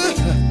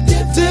sugar,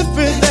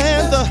 different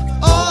than the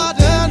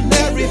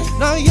ordinary.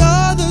 Now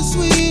you're the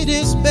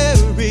sweetest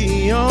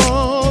berry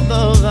on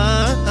the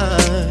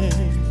vine.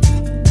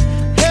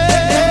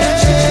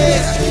 Hey,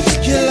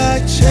 you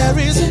like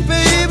cherries,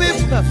 baby,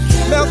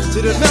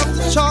 melted and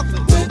melted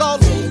chocolate with all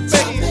the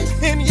baby.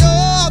 And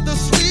you're the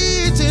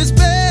sweetest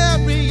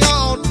berry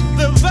on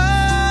the vine.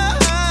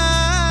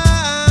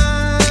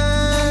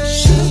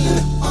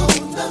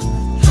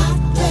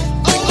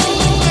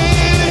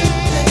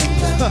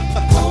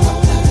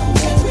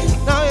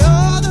 Now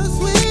you're the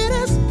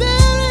sweetest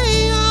berry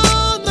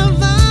on the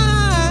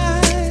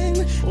vine.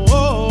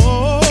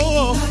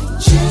 Oh,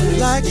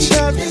 like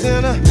cherries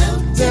in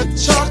that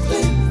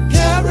chocolate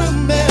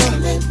caramel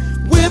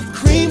whipped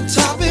cream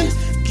topping.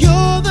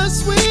 You're the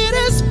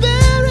sweetest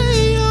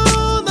berry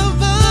on the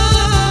vine.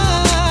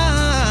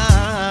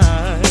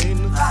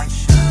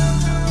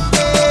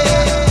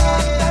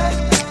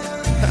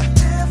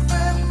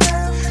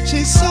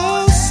 She's so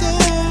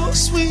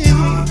sweet.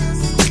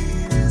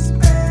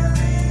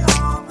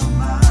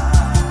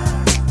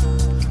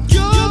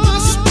 You're the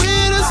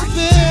sweetest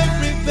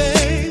berry,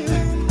 baby.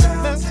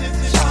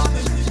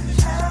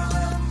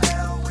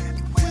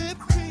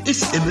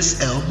 It's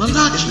MSL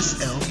Malachi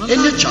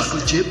and the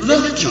Chocolate Chip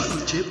Love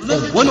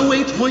on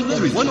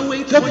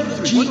 108.3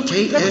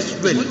 WGKS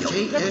Radio,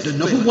 the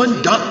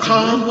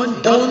 #1.com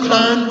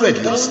online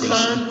radio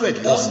station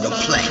on the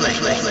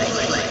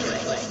planet.